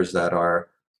light workers that are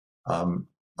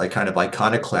like kind of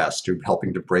iconoclasts, to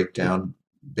helping to break down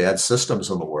bad systems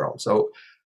in the world. So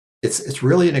it's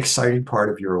really an exciting part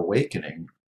of your awakening.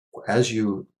 As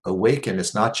you awaken,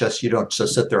 it's not just, you don't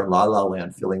just sit there in la la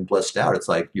land feeling blissed out. It's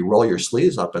like you roll your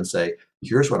sleeves up and say,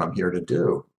 here's what I'm here to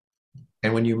do.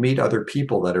 And when you meet other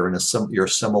people that are in your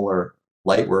similar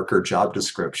light worker job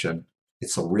description,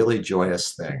 it's a really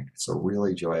joyous thing. It's a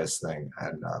really joyous thing.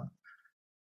 And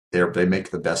they make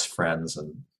the best friends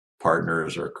and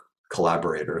partners or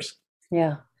collaborators.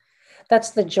 Yeah.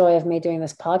 That's the joy of me doing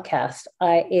this podcast.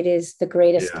 It is the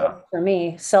greatest gift for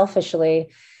me, selfishly,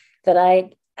 that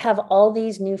I have all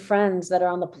these new friends that are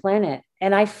on the planet.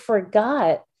 And I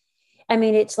forgot. I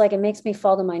mean, it's like, it makes me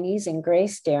fall to my knees in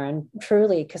grace, Darren,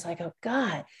 truly, because I go,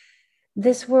 God,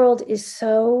 this world is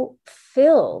so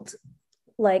filled,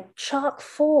 like chock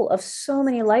full of so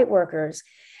many light workers.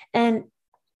 And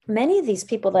many of these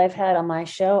people that I've had on my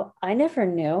show, I never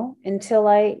knew until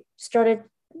I started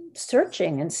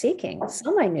searching and seeking.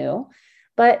 Some I knew,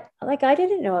 but like, I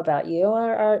didn't know about you.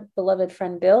 Our beloved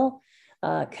friend Bill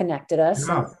connected us,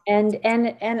 and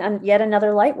yet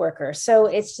another light worker. So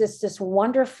it's just this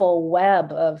wonderful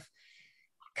web of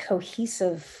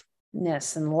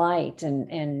cohesiveness and light,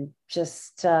 and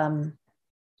just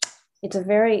it's a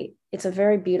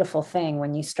very beautiful thing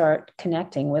when you start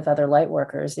connecting with other light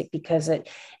workers, because it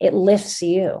lifts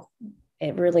you.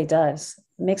 It really does.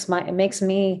 It makes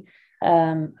me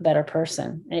a better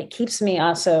person, and it keeps me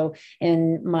also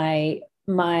in my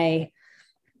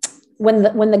when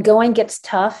the going gets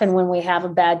tough, and when we have a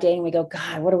bad day and we go,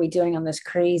 God, what are we doing on this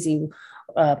crazy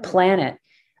planet?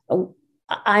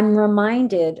 I'm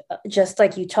reminded, just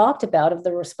like you talked about, of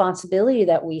the responsibility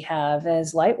that we have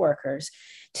as light workers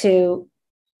to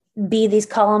be these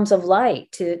columns of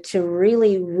light, to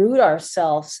really root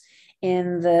ourselves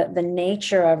in the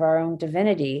nature of our own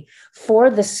divinity,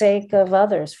 for the sake of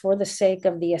others, for the sake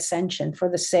of the ascension, for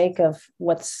the sake of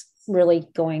what's really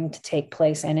going to take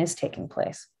place and is taking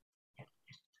place.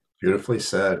 Beautifully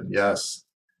said. Yes.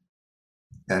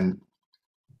 And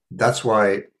that's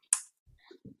why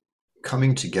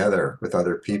coming together with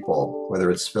other people, whether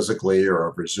it's physically or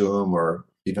over Zoom or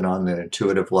even on an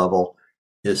intuitive level,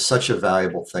 is such a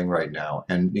valuable thing right now.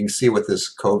 And you can see with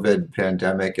this COVID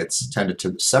pandemic, it's tended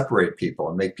to separate people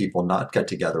and make people not get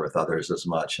together with others as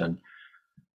much. And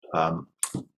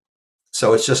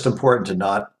so it's just important to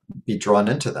not be drawn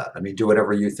into that. I mean, do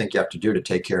whatever you think you have to do to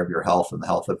take care of your health and the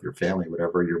health of your family,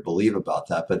 whatever you believe about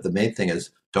that. But the main thing is,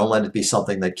 don't let it be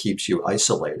something that keeps you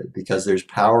isolated, because there's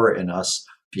power in us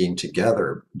being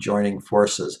together, joining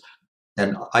forces.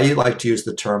 And I like to use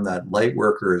the term that light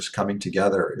workers coming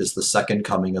together is the second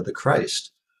coming of the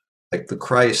Christ. Like the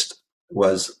Christ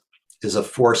is a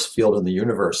force field in the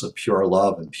universe of pure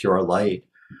love and pure light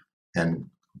and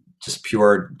just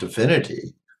pure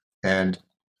divinity. And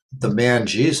the man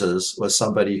Jesus was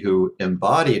somebody who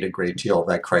embodied a great deal of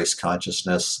that Christ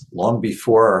consciousness long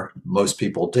before most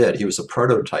people did. He was a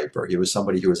prototyper. He was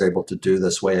somebody who was able to do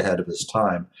this way ahead of his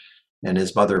time. And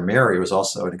his mother Mary was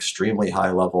also an extremely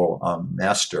high-level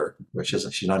master,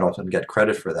 she not often get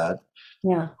credit for that.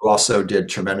 Yeah. Who also did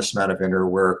tremendous amount of inner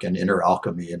work and inner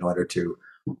alchemy in order to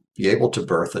be able to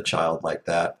birth a child like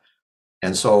that.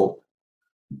 And so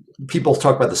people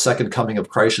talk about the second coming of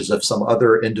Christ as if some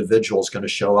other individual is going to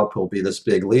show up who will be this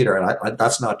big leader, and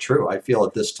that's not true. I feel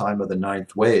at this time of the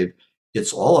ninth wave,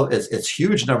 it's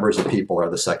huge numbers of people are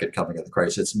the second coming of the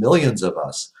Christ. It's millions of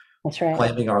us. That's right.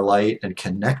 Claiming our light and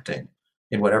connecting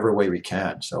in whatever way we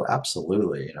can. So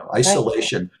absolutely,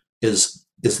 isolation is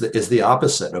the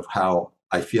opposite of how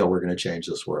I feel we're going to change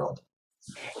this world.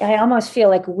 I almost feel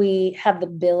like we have the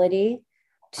ability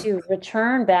to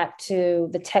return back to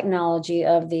the technology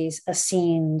of these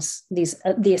Essenes,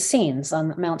 the Essenes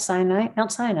on Mount Sinai,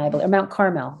 or Mount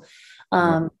Carmel,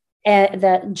 um, and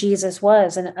that Jesus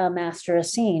was a master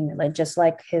Essene, like just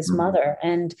like his mother,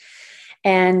 and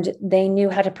they knew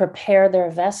how to prepare their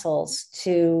vessels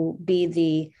to be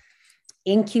the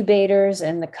incubators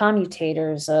and the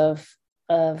commutators of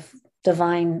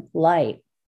divine light.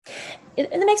 It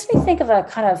makes me think of a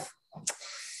kind of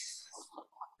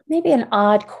maybe an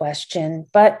odd question,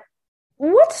 but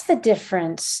what's the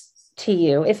difference to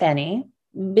you, if any,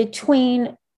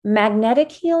 between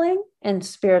magnetic healing and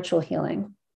spiritual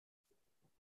healing?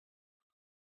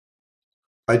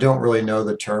 I don't really know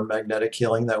the term magnetic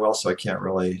healing that well, so I can't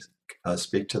really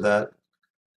speak to that.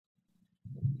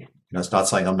 It's not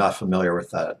something I'm not familiar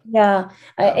with that. Yeah,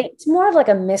 it's more of like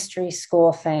a mystery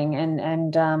school thing,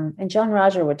 and John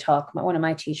Roger would talk. One of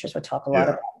my teachers would talk a lot Yeah.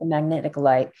 about the magnetic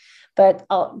light, but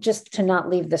just to not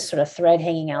leave this sort of thread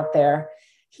hanging out there,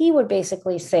 he would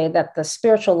basically say that the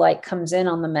spiritual light comes in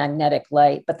on the magnetic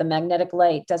light, but the magnetic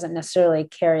light doesn't necessarily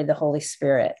carry the Holy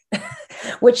Spirit,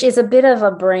 which is a bit of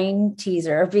a brain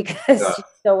teaser because you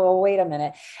go, well, wait a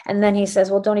minute. And then he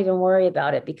says, well, don't even worry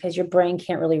about it because your brain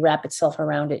can't really wrap itself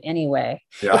around it anyway.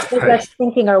 Yeah, it's like us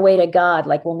thinking our way to God,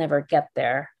 like we'll never get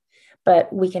there.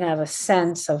 But we can have a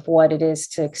sense of what it is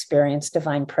to experience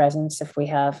divine presence if we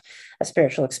have a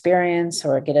spiritual experience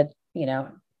or get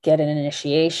an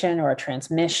initiation or a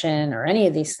transmission or any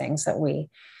of these things that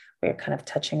we're kind of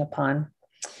touching upon.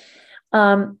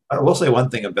 I will say one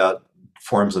thing about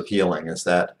forms of healing is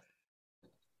that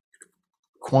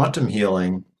quantum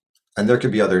healing, and there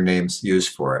could be other names used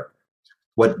for it,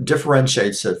 what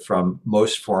differentiates it from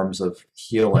most forms of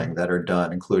healing that are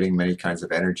done, including many kinds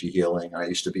of energy healing. I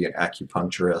used to be an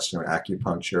acupuncturist,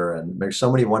 acupuncture, and there's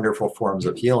so many wonderful forms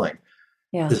of healing,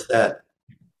 is that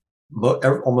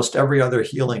almost every other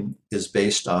healing is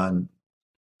based on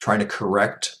trying to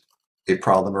correct a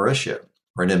problem or issue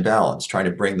or an imbalance, trying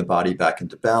to bring the body back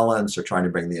into balance or trying to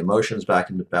bring the emotions back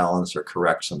into balance or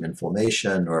correct some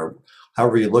inflammation or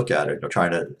however you look at it, or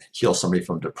trying to heal somebody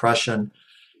from depression.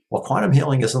 Well, quantum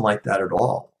healing isn't like that at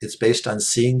all. It's based on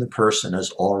seeing the person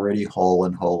as already whole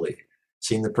and holy,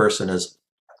 seeing the person as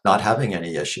not having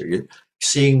any issue,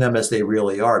 seeing them as they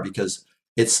really are, because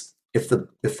it's if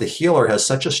the healer has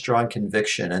such a strong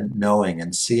conviction and knowing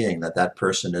and seeing that that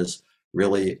person is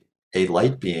really a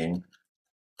light being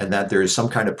and that there is some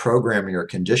kind of programming or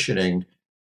conditioning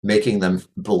making them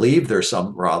believe there's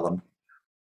some problem,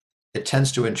 it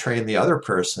tends to entrain the other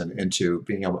person into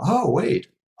being able, oh, wait,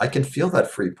 I can feel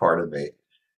that free part of me.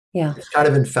 Yeah. It's kind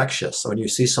of infectious. So when you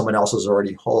see someone else is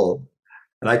already whole,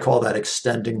 and I call that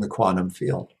extending the quantum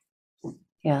field.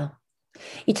 Yeah.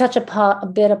 You touch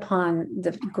a bit upon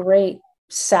the great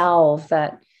salve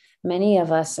that many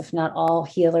of us, if not all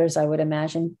healers, I would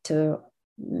imagine to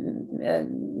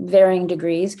varying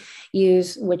degrees,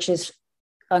 use, which is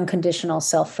unconditional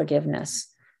self-forgiveness.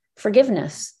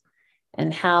 Forgiveness.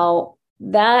 And how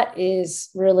that is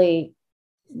really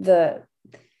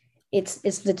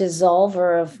it's the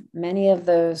dissolver of many of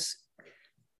those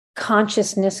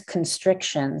consciousness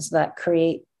constrictions that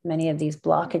create many of these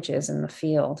blockages in the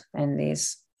field and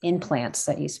these implants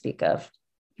that you speak of.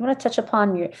 You want to touch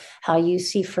upon how you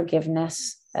see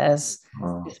forgiveness as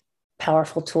a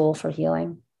powerful tool for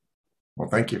healing? Well,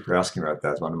 thank you for asking about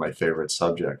that. It's one of my favorite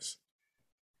subjects.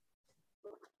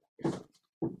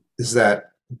 Is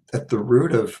that at the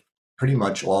root of pretty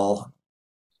much all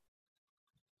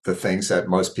the things that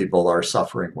most people are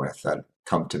suffering with, that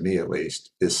come to me at least,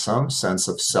 is some sense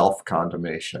of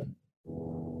self-condemnation.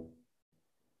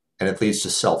 And it leads to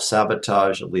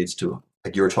self-sabotage. It leads to,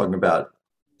 like you were talking about,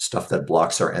 stuff that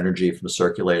blocks our energy from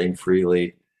circulating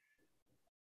freely.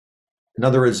 In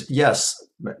other words, yes,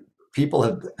 people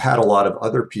have had a lot of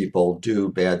other people do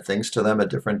bad things to them at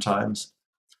different times,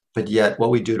 but yet what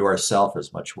we do to ourselves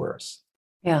is much worse.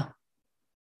 Yeah.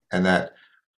 And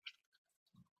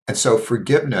so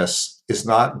forgiveness is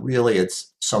not really,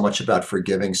 it's so much about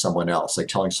forgiving someone else, like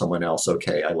telling someone else,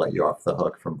 okay, I let you off the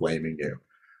hook from blaming you.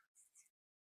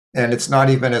 And it's not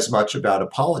even as much about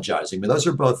apologizing. I mean, those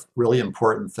are both really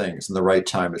important things in the right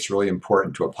time. It's really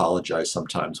important to apologize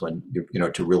sometimes when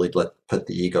to really put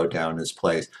the ego down in its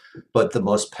place. But the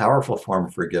most powerful form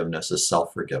of forgiveness is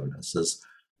self-forgiveness,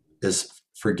 is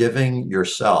forgiving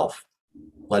yourself,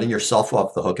 letting yourself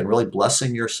off the hook and really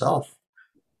blessing yourself.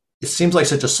 It seems like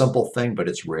such a simple thing, but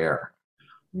it's rare.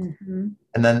 Mm-hmm.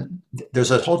 And then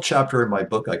there's a whole chapter in my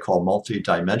book I call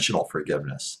multidimensional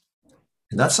forgiveness.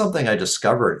 And that's something I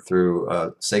discovered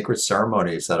through sacred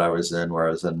ceremonies that I was in, where I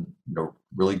was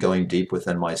really going deep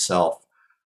within myself.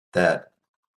 That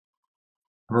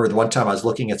I remember the one time I was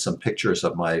looking at some pictures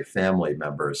of my family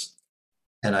members,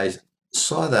 and I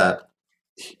saw that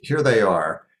here they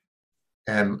are.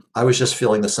 And I was just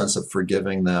feeling the sense of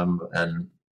forgiving them and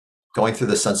going through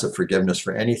the sense of forgiveness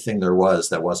for anything there was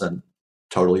that wasn't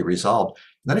totally resolved.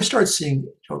 And then I started seeing,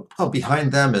 oh,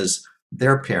 behind them is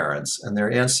their parents and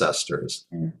their ancestors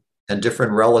and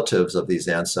different relatives of these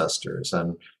ancestors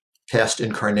and past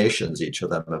incarnations each of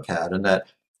them have had. And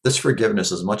that this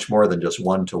forgiveness is much more than just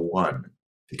one to one.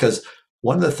 Because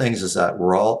one of the things is that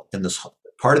we're all in this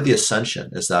part of the ascension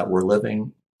is that we're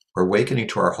awakening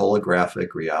to our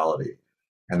holographic reality.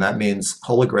 And that means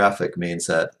holographic means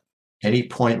that any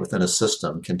point within a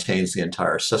system contains the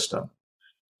entire system.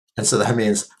 And so that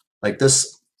means like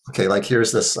this, okay, like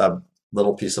here's this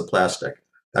little piece of plastic.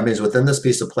 That means within this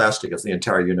piece of plastic is the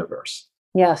entire universe.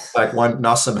 Yes. Like one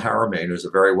Nassim Haramein, who's a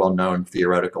very well-known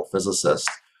theoretical physicist,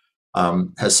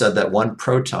 has said that one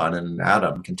proton in an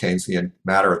atom contains the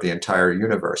matter of the entire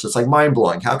universe. It's like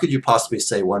mind-blowing. How could you possibly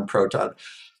say one proton?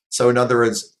 So in other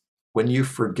words, when you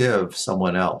forgive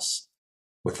someone else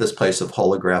with this place of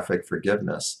holographic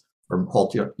forgiveness,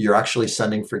 you're actually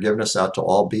sending forgiveness out to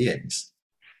all beings.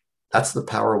 That's the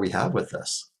power we have with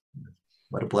this.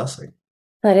 What a blessing.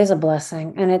 That is a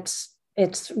blessing. And it's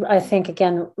I think,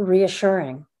 again,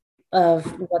 reassuring of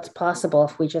what's possible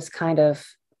if we just kind of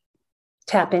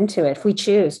tap into it, if we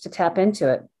choose to tap into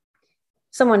it.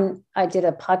 Someone I did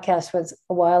a podcast with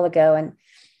a while ago, and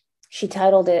she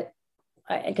titled it,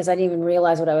 because I didn't even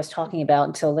realize what I was talking about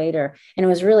until later. And it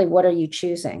was really, what are you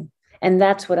choosing? And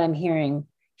that's what I'm hearing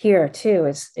here too,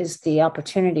 is the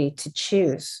opportunity to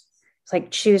choose. It's like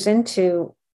choose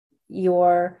into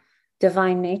your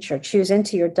divine nature, choose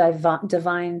into your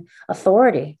divine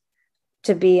authority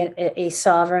to be a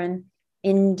sovereign,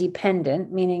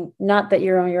 independent, meaning not that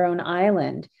you're on your own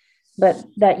island, but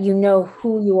that you know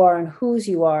who you are and whose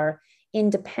you are,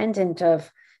 independent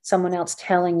of someone else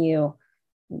telling you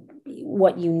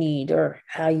what you need or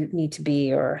how you need to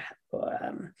be, or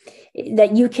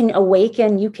that you can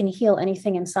awaken, you can heal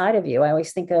anything inside of you. I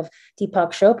always think of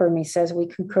Deepak Chopra, and he says we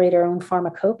can create our own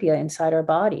pharmacopoeia inside our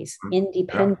bodies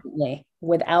independently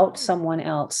without someone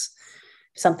else,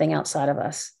 something outside of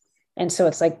us. And so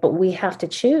it's like, but we have to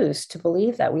choose to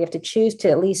believe that. We have to choose to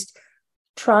at least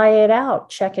try it out,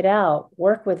 check it out,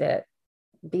 work with it,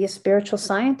 be a spiritual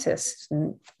scientist.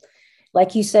 And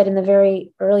like you said in the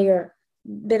very earlier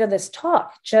bit of this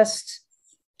talk, just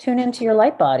tune into your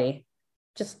light body.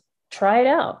 Just try it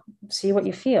out. See what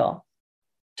you feel.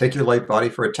 Take your light body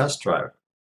for a test drive.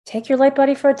 Take your light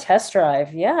body for a test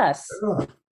drive. Yes. What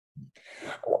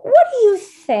do you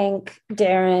think,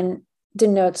 Darren,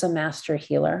 denotes a master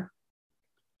healer?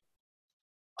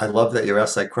 I love that you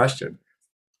asked that question.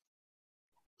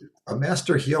 A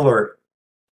master healer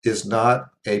is not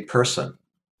a person.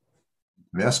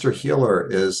 Master healer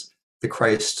is the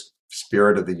Christ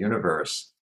spirit of the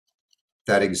universe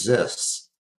that exists.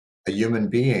 A human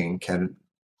being can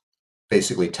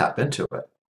basically tap into it.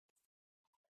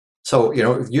 So,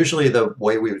 usually the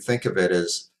way we would think of it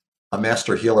is a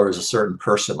master healer is a certain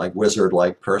person, like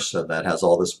wizard-like person that has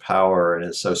all this power and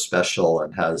is so special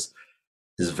and is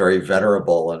very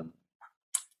venerable,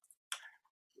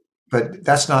 but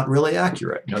that's not really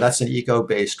accurate. That's an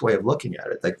ego-based way of looking at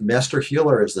it. Like the master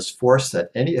healer is this force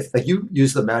that if you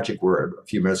use the magic word a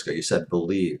few minutes ago, you said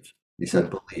believe. You said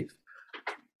believe.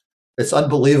 It's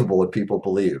unbelievable what people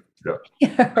believe.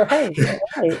 Right.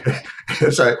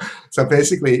 So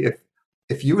basically,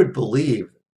 if you would believe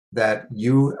that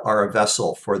you are a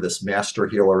vessel for this master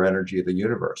healer energy of the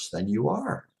universe, then you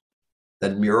are.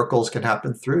 Then miracles can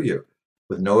happen through you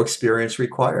with no experience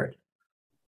required.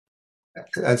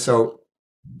 And so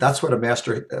that's what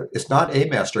it's not a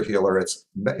master healer, it's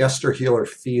master healer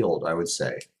field, I would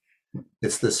say.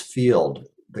 It's this field,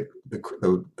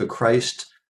 the Christ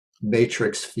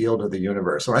matrix field of the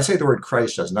universe. When I say the word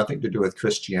Christ, it has nothing to do with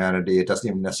Christianity. It doesn't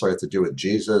even necessarily have to do with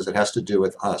Jesus. It has to do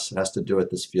with us. It has to do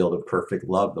with this field of perfect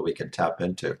love that we can tap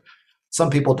into. Some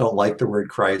people don't like the word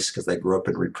Christ because they grew up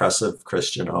in repressive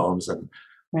Christian homes, and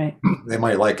they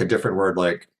might like a different word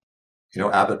like,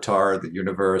 avatar, the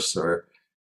universe, or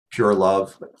pure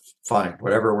love. Fine,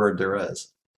 whatever word there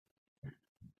is.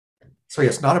 So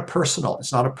it's not a personal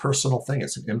thing.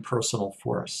 It's an impersonal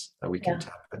force that we can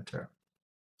tap into.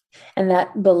 And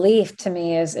that belief to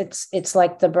me is it's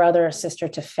like the brother or sister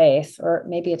to faith, or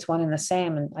maybe it's one and the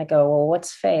same. And I go, well,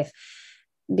 what's faith?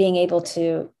 Being able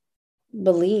to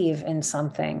believe in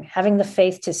something, having the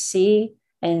faith to see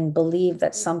and believe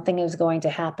that something is going to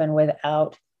happen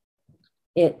without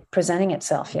it presenting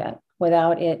itself yet,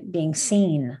 without it being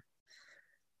seen.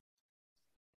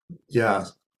 Yeah.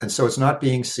 And so it's not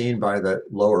being seen by the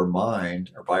lower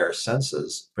mind or by our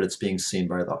senses, but it's being seen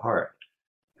by the heart.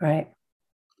 Right.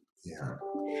 Yeah.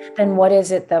 Then what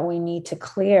is it that we need to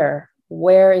clear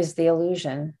where is the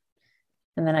illusion?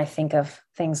 And then I think of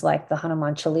things like the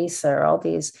Hanuman Chalisa, or all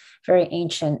these very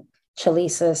ancient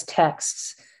Chalisas,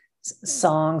 texts,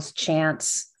 songs,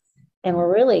 chants. And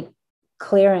we're really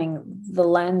clearing the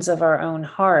lens of our own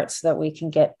heart so that we can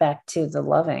get back to the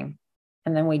loving.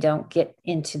 And then we don't get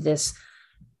into this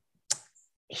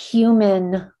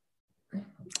human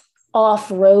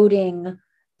off-roading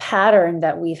pattern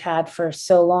that we've had for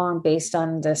so long, based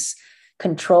on this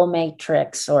control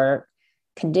matrix or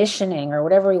conditioning or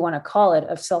whatever we want to call it,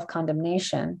 of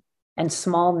self-condemnation and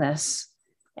smallness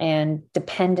and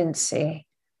dependency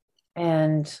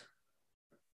and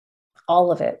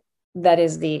all of it. That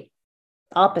is the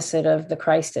opposite of the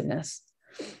Christedness.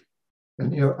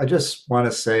 And, I just want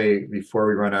to say before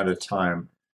we run out of time,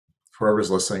 whoever's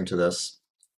listening to this,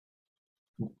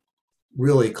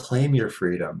 really claim your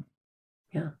freedom.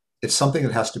 Yeah. It's something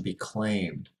that has to be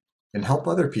claimed, and help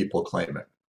other people claim it.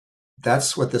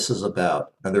 That's what this is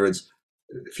about. In other words,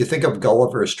 if you think of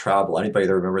Gulliver's Travel, anybody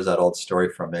that remembers that old story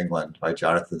from England by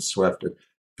Jonathan Swift,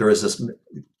 there was this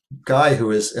guy who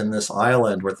was in this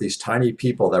island with these tiny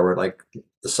people that were like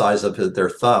the size of their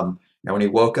thumb. And when he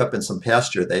woke up in some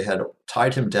pasture, they had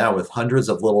tied him down with hundreds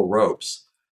of little ropes,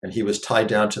 and he was tied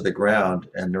down to the ground.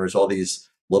 And there was all these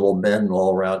little men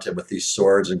all around him with these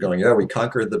swords and going, yeah, we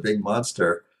conquered the big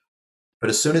monster. But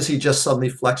as soon as he just suddenly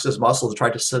flexed his muscles and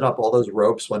tried to sit up, all those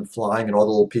ropes went flying and all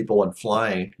the little people went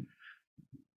flying.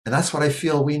 And that's what I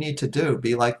feel we need to do,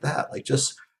 be like that. Like,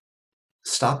 just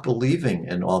stop believing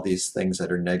in all these things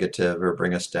that are negative or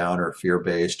bring us down or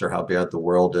fear-based or how bad the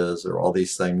world is or all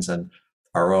these things and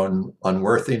our own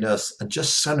unworthiness, and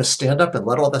just kind of stand up and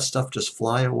let all that stuff just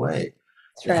fly away.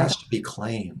 That's right. It has to be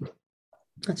claimed.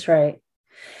 That's right.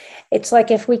 It's like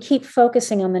if we keep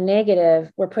focusing on the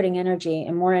negative, we're putting energy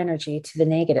and more energy to the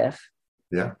negative.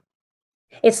 Yeah.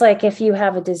 It's like if you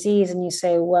have a disease and you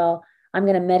say, well, I'm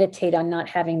going to meditate on not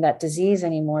having that disease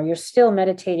anymore. You're still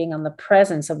meditating on the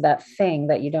presence of that thing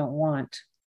that you don't want.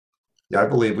 Yeah, I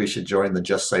believe we should join the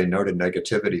Just Say No to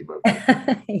Negativity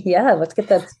movement. Yeah, let's get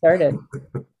that started.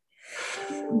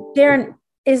 Darren,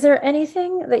 is there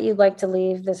anything that you'd like to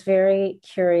leave this very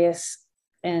curious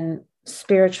and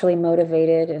spiritually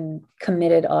motivated and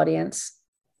committed audience?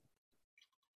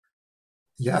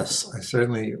 Yes, I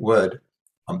certainly would.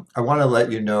 I want to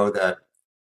let you know that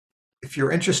if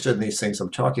you're interested in these things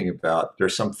I'm talking about,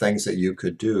 there's some things that you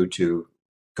could do to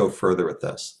go further with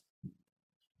this.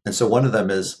 And so one of them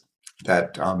is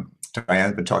that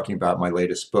Diane's been talking about my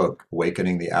latest book,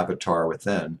 Awakening the Avatar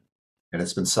Within, and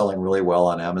it's been selling really well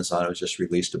on Amazon. It was just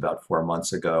released about 4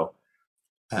 months ago.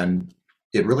 And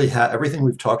it really has everything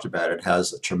we've talked about. It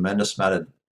has a tremendous amount of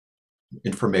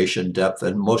information, depth,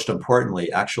 and most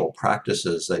importantly, actual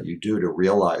practices that you do to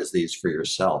realize these for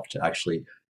yourself, to actually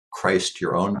Christ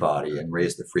your own body and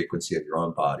raise the frequency of your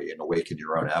own body and awaken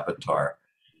your own avatar.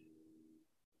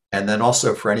 And then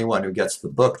also, for anyone who gets the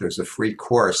book, there's a free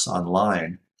course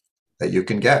online that you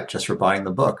can get just for buying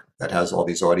the book that has all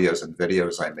these audios and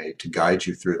videos I made to guide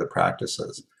you through the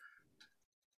practices.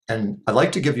 And I'd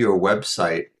like to give you a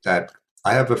website that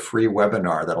I have a free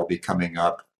webinar that'll be coming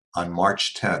up on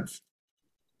March 10th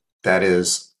that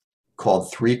is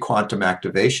called 3 Quantum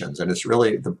Activations. And it's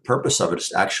really, the purpose of it is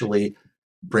to actually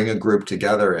bring a group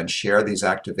together and share these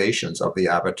activations of the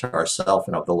avatar self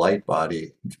and of the light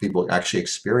body. People actually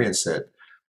experience it.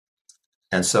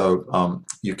 And so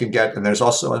you can get, and there's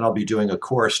also, and I'll be doing a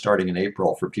course starting in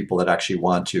April for people that actually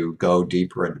want to go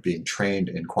deeper into being trained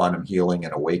in quantum healing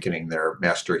and awakening their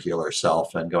master healer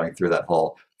self and going through that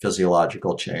whole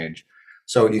physiological change.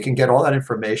 So you can get all that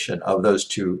information of those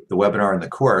two, the webinar and the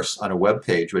course, on a web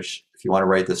page, which, if you want to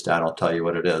write this down, I'll tell you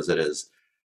what it is. It is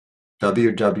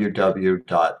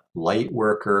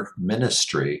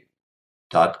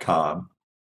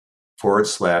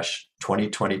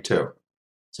www.lightworkerministry.com/2022.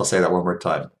 So I'll say that one more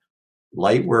time.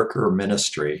 Lightworker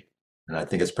Ministry, and I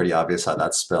think it's pretty obvious how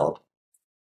that's spelled,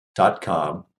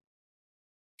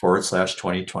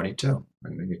 .com/2022.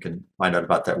 And then you can find out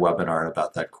about that webinar and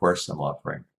about that course I'm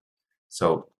offering.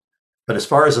 So, but as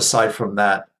far as aside from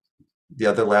that, the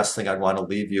other last thing I'd want to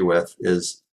leave you with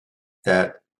is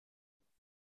that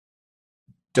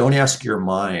don't ask your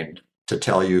mind to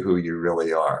tell you who you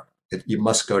really are. You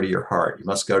must go to your heart. You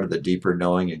must go to the deeper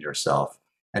knowing in yourself.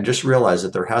 And just realize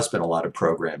that there has been a lot of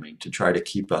programming to try to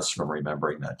keep us from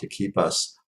remembering that, to keep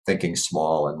us thinking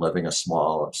small and living a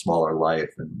smaller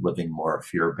life and living more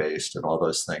fear-based and all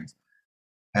those things.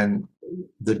 And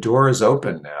the door is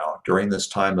open now during this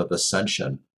time of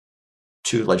ascension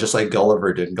to, like, just like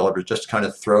Gulliver did. Gulliver just kind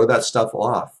of throw that stuff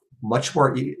off much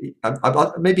more,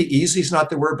 maybe easy is not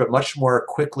the word, but much more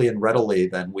quickly and readily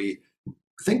than we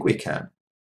think we can.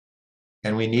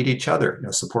 and we need each other.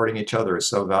 Supporting each other is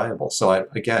so valuable. So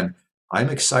I'm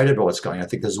excited about what's going on. I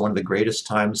think this is one of the greatest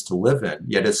times to live in,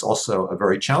 yet it's also a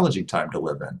very challenging time to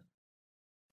live in.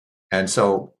 And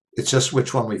so it's just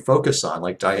which one we focus on,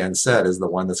 like Diane said, is the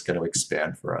one that's going to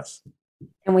expand for us.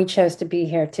 And we chose to be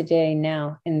here today,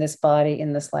 now, in this body,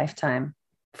 in this lifetime,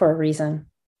 for a reason.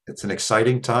 It's an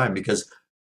exciting time because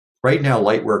right now,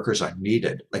 light workers are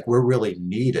needed. Like, we're really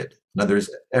needed. Now, there's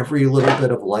every little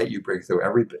bit of light you bring through,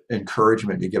 every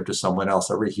encouragement you give to someone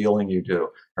else, every healing you do,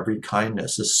 every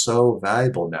kindness is so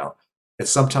valuable now.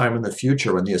 It's sometime in the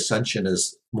future when the ascension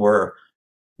is more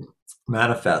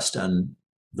manifest and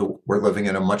we're living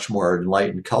in a much more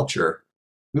enlightened culture,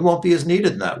 we won't be as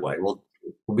needed in that way. We'll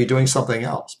be doing something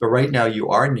else. But right now, you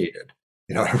are needed.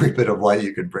 Every bit of light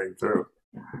you can bring through.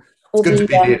 It's good to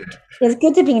be needed. It's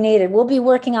good to be needed. We'll be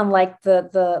working on like the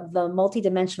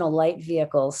multidimensional light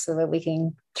vehicles so that we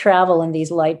can travel in these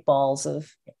light balls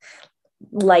of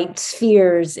light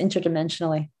spheres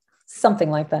interdimensionally.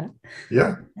 Something like that.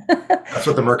 Yeah. That's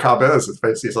what the Merkaba is. It's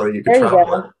basically so you can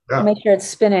travel. Yeah. Make sure it's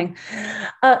spinning.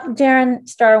 Darren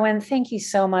Starwin, thank you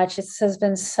so much. It has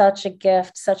been such a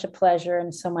gift, such a pleasure,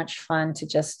 and so much fun to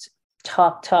just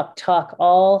talk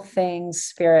all things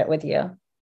spirit with you.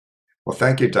 Well,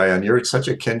 thank you, Diane. You're such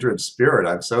a kindred spirit.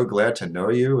 I'm so glad to know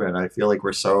you. And I feel like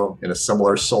we're so in a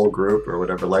similar soul group or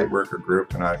whatever, light worker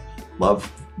group. And I love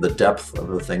the depth of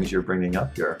the things you're bringing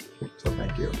up here. So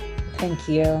thank you. Thank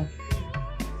you.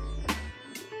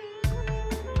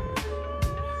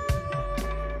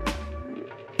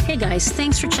 Hey guys,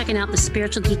 thanks for checking out the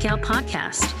Spiritual Geek Out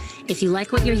podcast. If you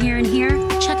like what you're hearing here,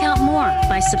 check out more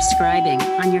by subscribing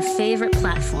on your favorite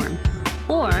platform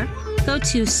or go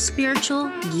to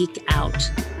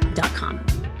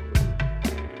spiritualgeekout.com.